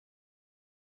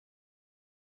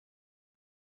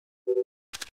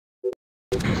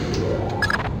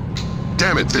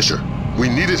 Damn it, Fisher. We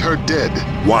needed her dead.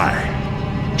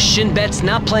 Why? Shin Bet's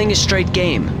not playing a straight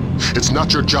game. It's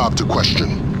not your job to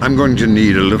question. I'm going to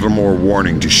need a little more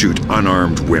warning to shoot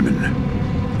unarmed women.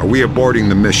 Are we aborting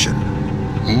the mission?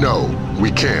 No, we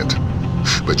can't.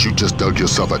 But you just dug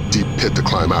yourself a deep pit to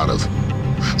climb out of.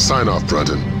 Sign off,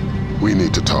 Brunton. We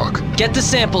need to talk. Get the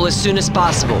sample as soon as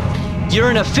possible.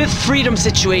 You're in a Fifth Freedom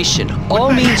situation.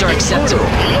 All means are acceptable.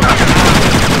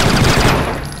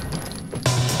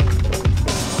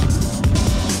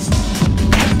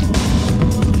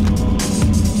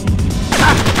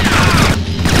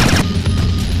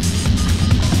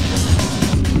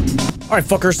 Alright,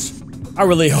 fuckers. I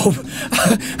really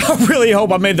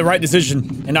hope I made the right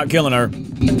decision in not killing her.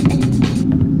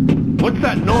 What's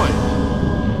that noise?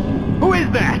 Who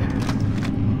is that?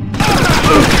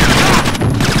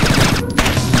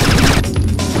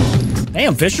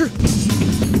 Damn, Fisher.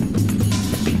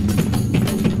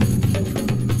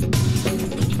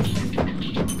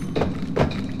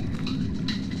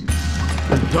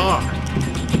 Dog.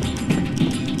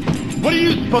 What are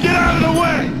you supposed to get out of the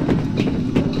way?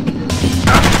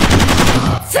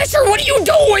 Fisher, what are you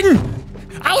doing?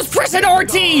 I was pressing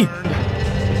RT.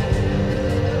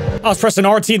 I was pressing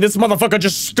RT and this motherfucker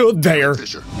just stood there.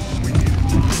 Fisher.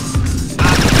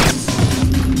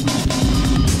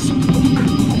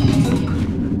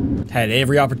 Had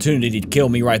every opportunity to kill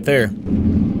me right there.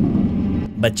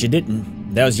 But you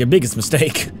didn't. That was your biggest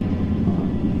mistake.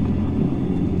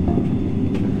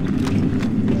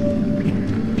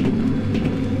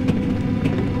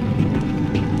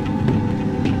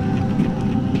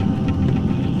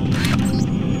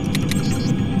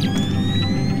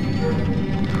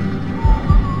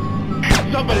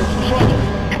 Somebody's in trouble.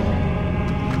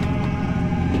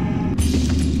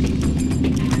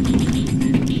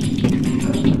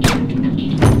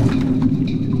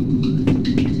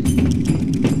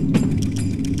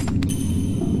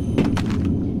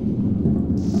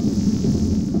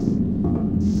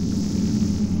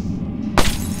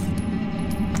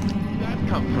 Where'd that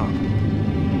come from?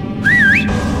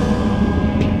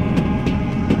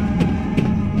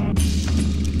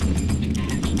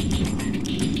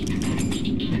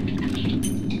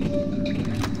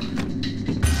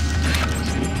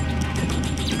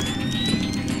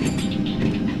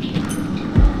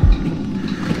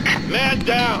 Man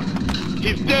down!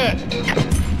 He's dead!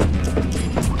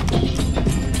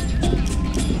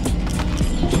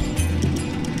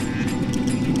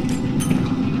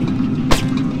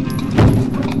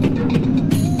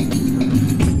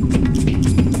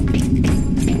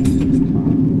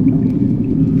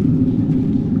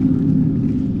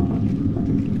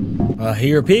 I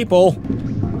hear people.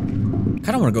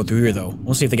 Kinda wanna go through here though. I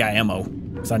wanna see if they got ammo.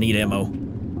 Cause I need ammo.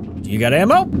 Do you got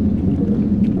ammo?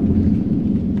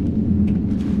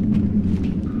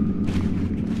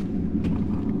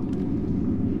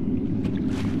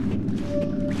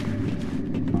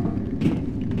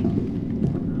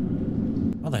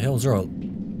 Why the hell is there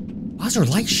why is there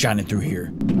light shining through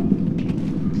here?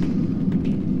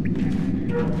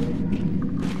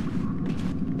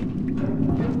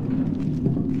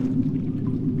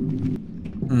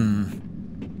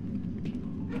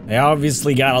 They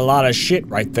obviously got a lot of shit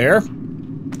right there.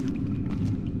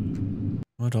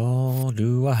 What all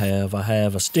do I have? I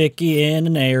have a sticky and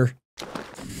an air.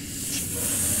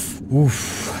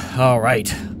 Oof.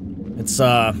 Alright. It's,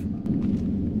 I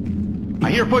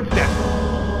hear footsteps.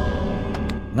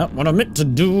 Not what I meant to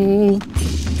do.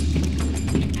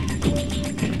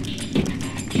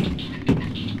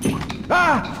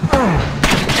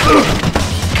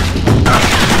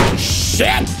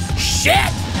 Shit!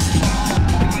 Shit!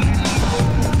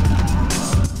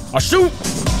 I'll shoot!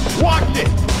 Watch it!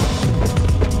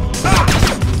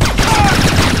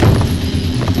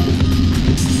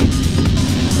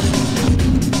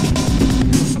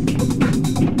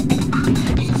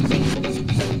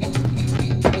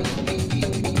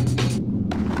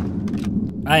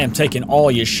 I am taking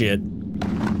all your shit.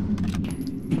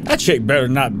 That chick better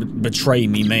not betray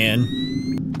me,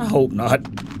 man. I hope not.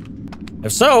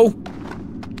 If so,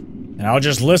 and I'll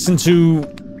just listen to...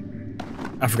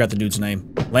 I forgot the dude's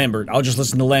name. Lambert. I'll just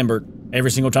listen to Lambert every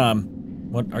single time.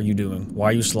 What are you doing? Why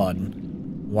are you sliding?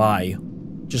 Why?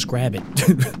 Just grab it.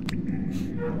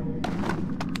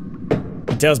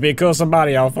 He tells me to kill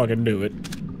somebody, I'll fucking do it.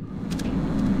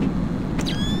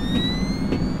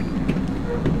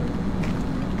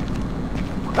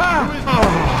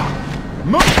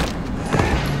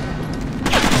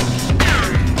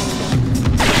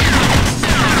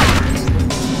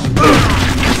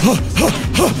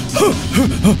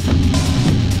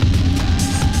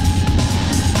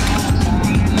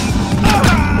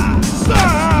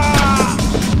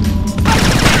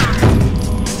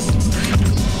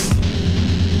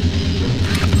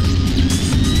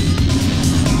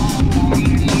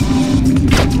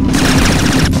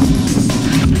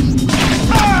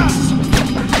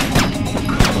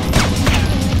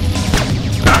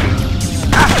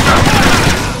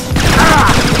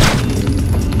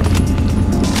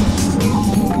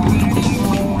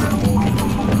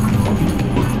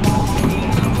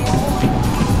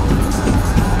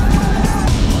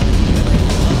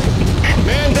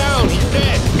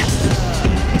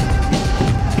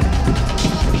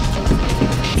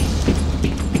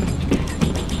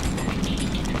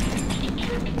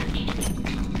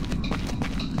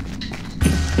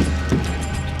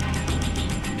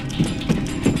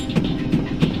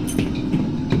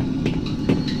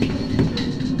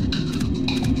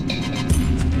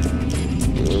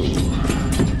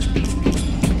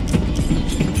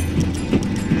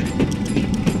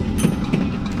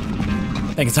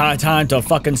 think it's high time to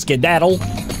fucking skedaddle.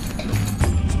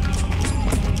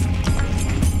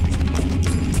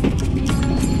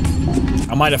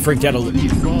 I might have freaked out a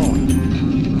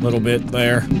little bit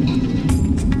there.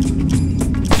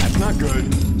 That's not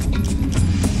good.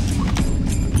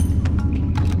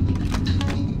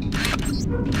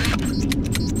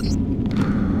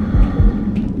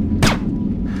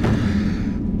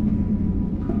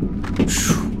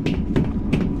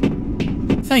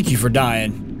 Thank you for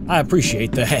dying. I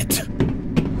appreciate that.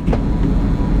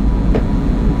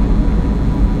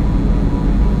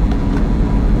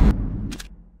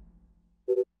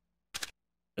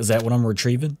 Is that what I'm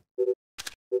retrieving?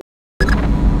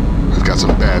 We've got some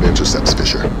bad intercepts,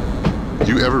 Fisher.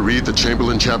 You ever read the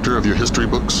Chamberlain chapter of your history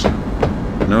books?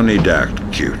 No need to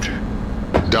act cute.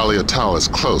 Dahlia Tal is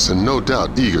close and no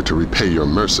doubt eager to repay your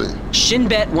mercy.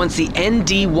 Shinbet wants the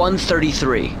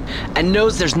ND-133 and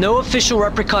knows there's no official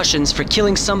repercussions for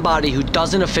killing somebody who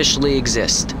doesn't officially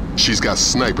exist. She's got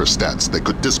sniper stats that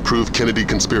could disprove Kennedy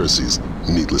conspiracies,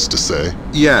 needless to say.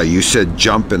 Yeah, you said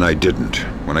jump and I didn't.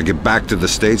 When I get back to the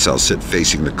States, I'll sit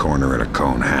facing the corner in a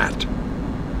cone hat.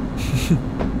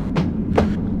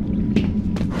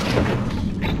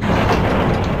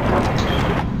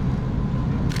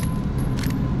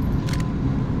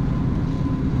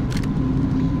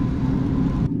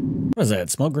 What is that,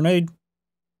 smoke grenade?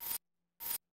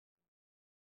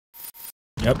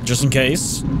 Yep, just in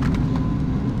case.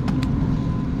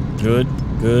 Good,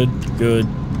 good, good,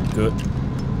 good.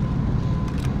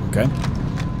 Okay.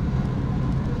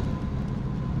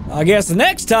 I guess the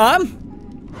next time,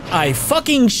 I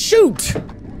fucking shoot!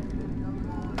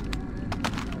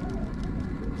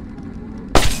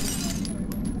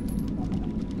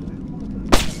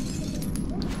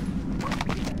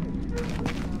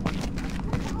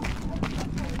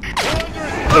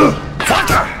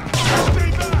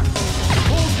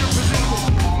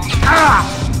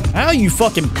 Ow, you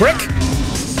fucking prick!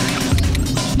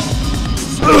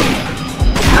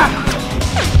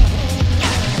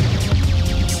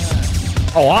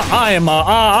 Oh, I am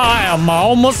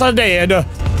almost dead.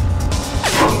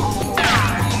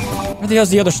 Where the hell's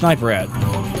the other sniper at?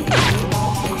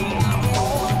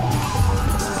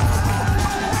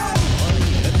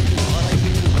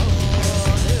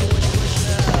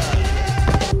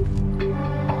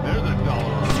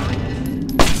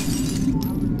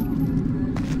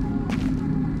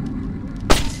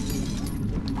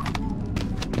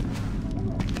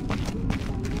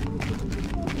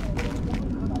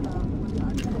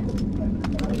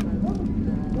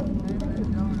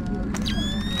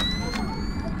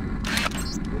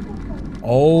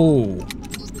 Oh,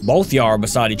 both y'all are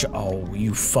beside each other. Oh,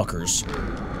 you fuckers.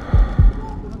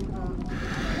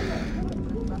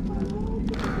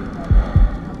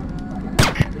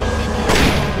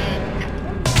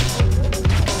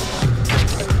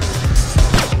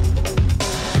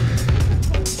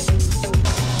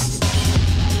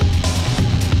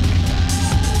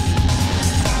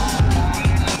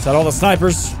 Is that all the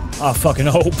snipers? I fucking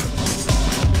hope.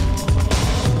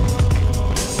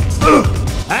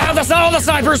 Ah, that's not all the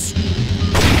snipers!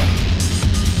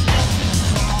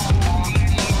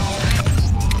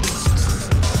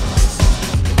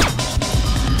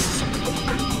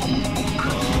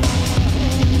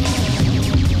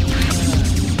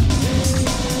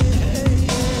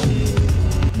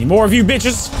 Any more of you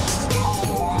bitches?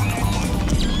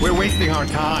 We're wasting our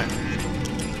time.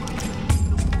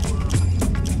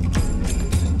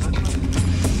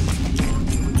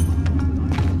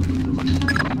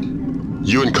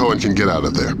 You and Cohen can get out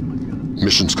of there.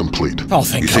 Mission's complete. Oh,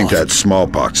 thank God. You think that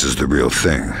smallpox is the real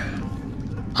thing?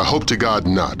 I hope to God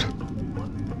not.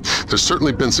 There's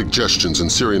certainly been suggestions in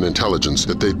Syrian intelligence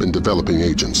that they've been developing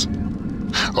agents.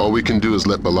 All we can do is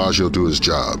let Bellagio do his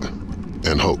job.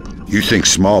 And hope. You think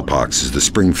smallpox is the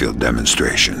Springfield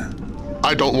demonstration?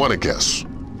 I don't want to guess.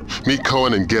 Meet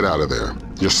Cohen and get out of there.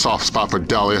 Your soft spot for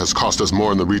Dahlia has cost us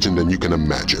more in the region than you can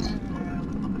imagine.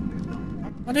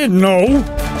 I didn't know.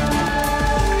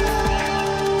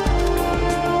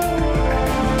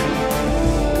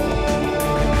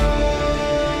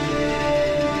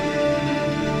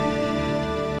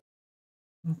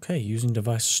 Okay, using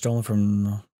devices stolen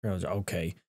from...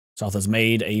 Okay. South has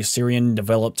made a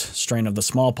Syrian-developed strain of the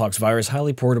smallpox virus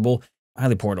highly portable.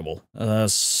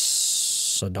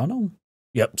 Sodano?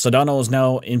 Yep, Sodano is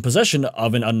now in possession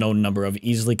of an unknown number of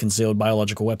easily concealed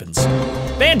biological weapons.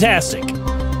 Fantastic!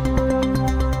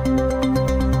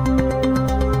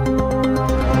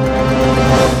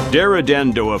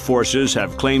 Darradandoa forces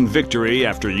have claimed victory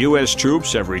after U.S.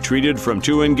 troops have retreated from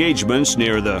 2 engagements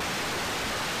near the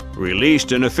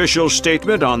released an official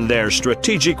statement on their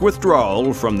strategic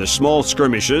withdrawal from the small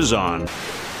skirmishes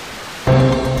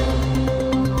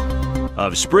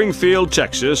of Springfield,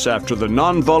 Texas after the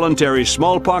non-voluntary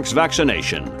smallpox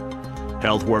vaccination.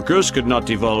 Health workers could not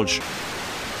divulge.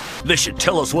 They should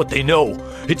tell us what they know.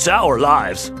 It's our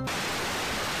lives.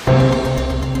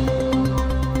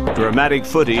 Dramatic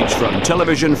footage from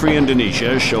Television Free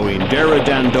Indonesia showing Dara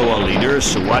Dandoa leader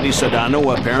Suwadi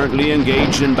Sadano apparently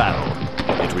engaged in battle.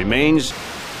 It remains...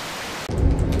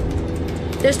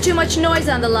 There's too much noise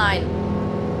on the line.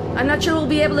 I'm not sure we'll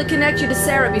be able to connect you to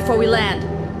Sarah before we land.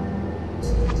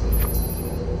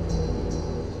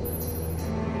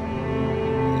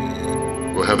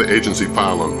 We'll have the agency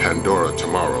file on Pandora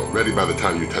tomorrow, ready by the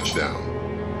time you touch down.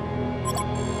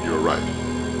 You're right.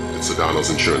 It's Sedano's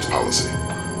insurance policy.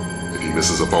 If he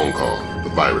misses a phone call, the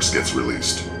virus gets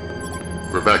released.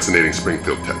 We're vaccinating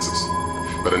Springfield, Texas.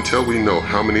 But until we know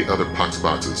how many other pox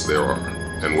boxes there are,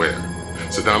 and where,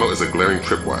 Sedano is a glaring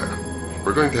tripwire.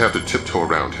 We're going to have to tiptoe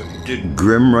around him. Did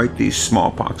Grimm write these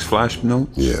smallpox flash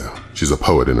notes? Yeah, she's a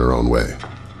poet in her own way.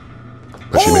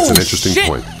 But she makes an interesting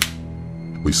point.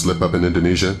 We slip up in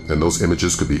Indonesia, and those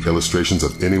images could be illustrations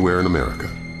of anywhere in America.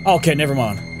 Okay, never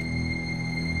mind.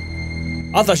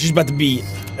 I thought she was about to be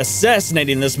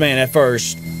assassinating this man at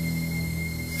first.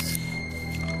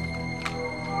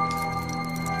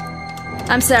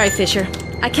 I'm sorry, Fisher.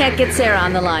 I can't get Sarah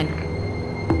on the line.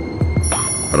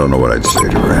 I don't know what I'd say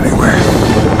to her anyway.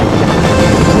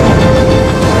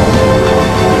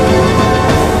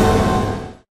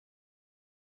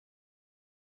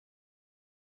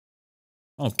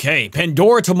 Okay,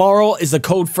 Pandora Tomorrow is the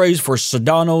code phrase for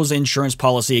Sedano's insurance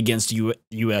policy against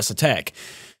U.S. attack.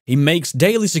 He makes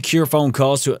daily secure phone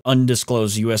calls to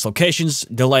undisclosed U.S. locations,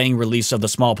 delaying release of the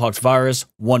smallpox virus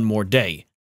one more day.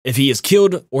 If he is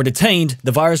killed or detained,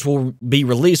 the virus will be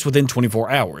released within 24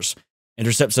 hours.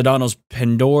 Intercept Sedano's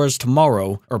Pandora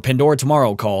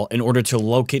Tomorrow call in order to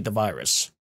locate the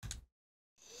virus.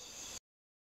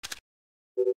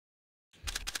 We'll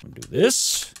do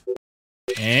this.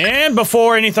 And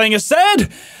before anything is said,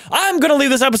 I'm gonna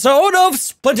leave this episode of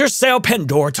Splinter Cell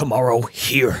Pandora Tomorrow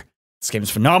here. This game is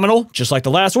phenomenal, just like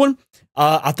the last one.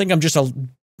 I think I'm just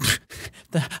fucking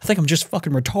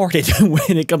retarded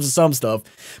when it comes to some stuff.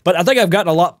 But I think I've gotten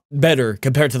a lot better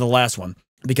compared to the last one,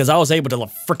 because I was able to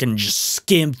freaking just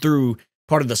skim through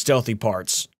part of the stealthy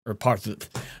parts, or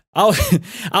I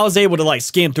was able to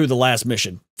skim through the last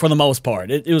mission for the most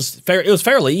part. It was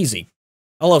fairly easy.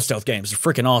 I love stealth games. They're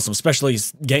freaking awesome, especially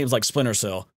games like Splinter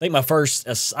Cell. I think my first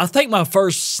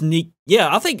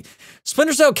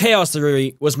Splinter Cell Chaos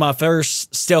Theory was my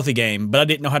first stealthy game, but I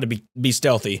didn't know how to be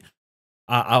stealthy.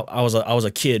 I was a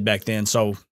kid back then,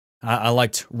 so I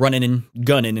liked running and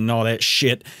gunning and all that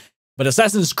shit. But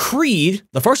Assassin's Creed,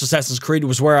 the first Assassin's Creed,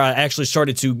 was where I actually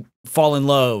started to fall in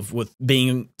love with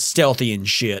being stealthy and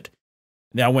shit.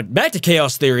 Now I went back to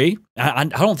Chaos Theory. I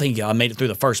don't think I made it through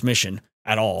the first mission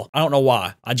at all. I don't know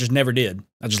why. I just never did.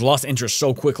 I just lost interest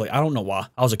so quickly. I don't know why.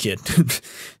 I was a kid.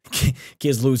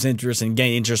 Kids lose interest and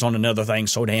gain interest on another thing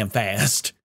so damn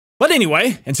fast. But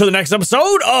anyway, until the next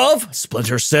episode of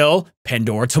Splinter Cell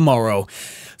Pandora Tomorrow.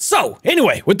 So,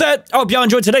 anyway, with that, I hope y'all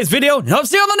enjoyed today's video, and I'll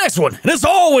see you on the next one. And as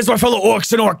always, my fellow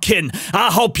Orcs and Orc Kin,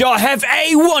 I hope y'all have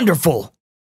a wonderful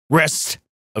rest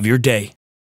of your day.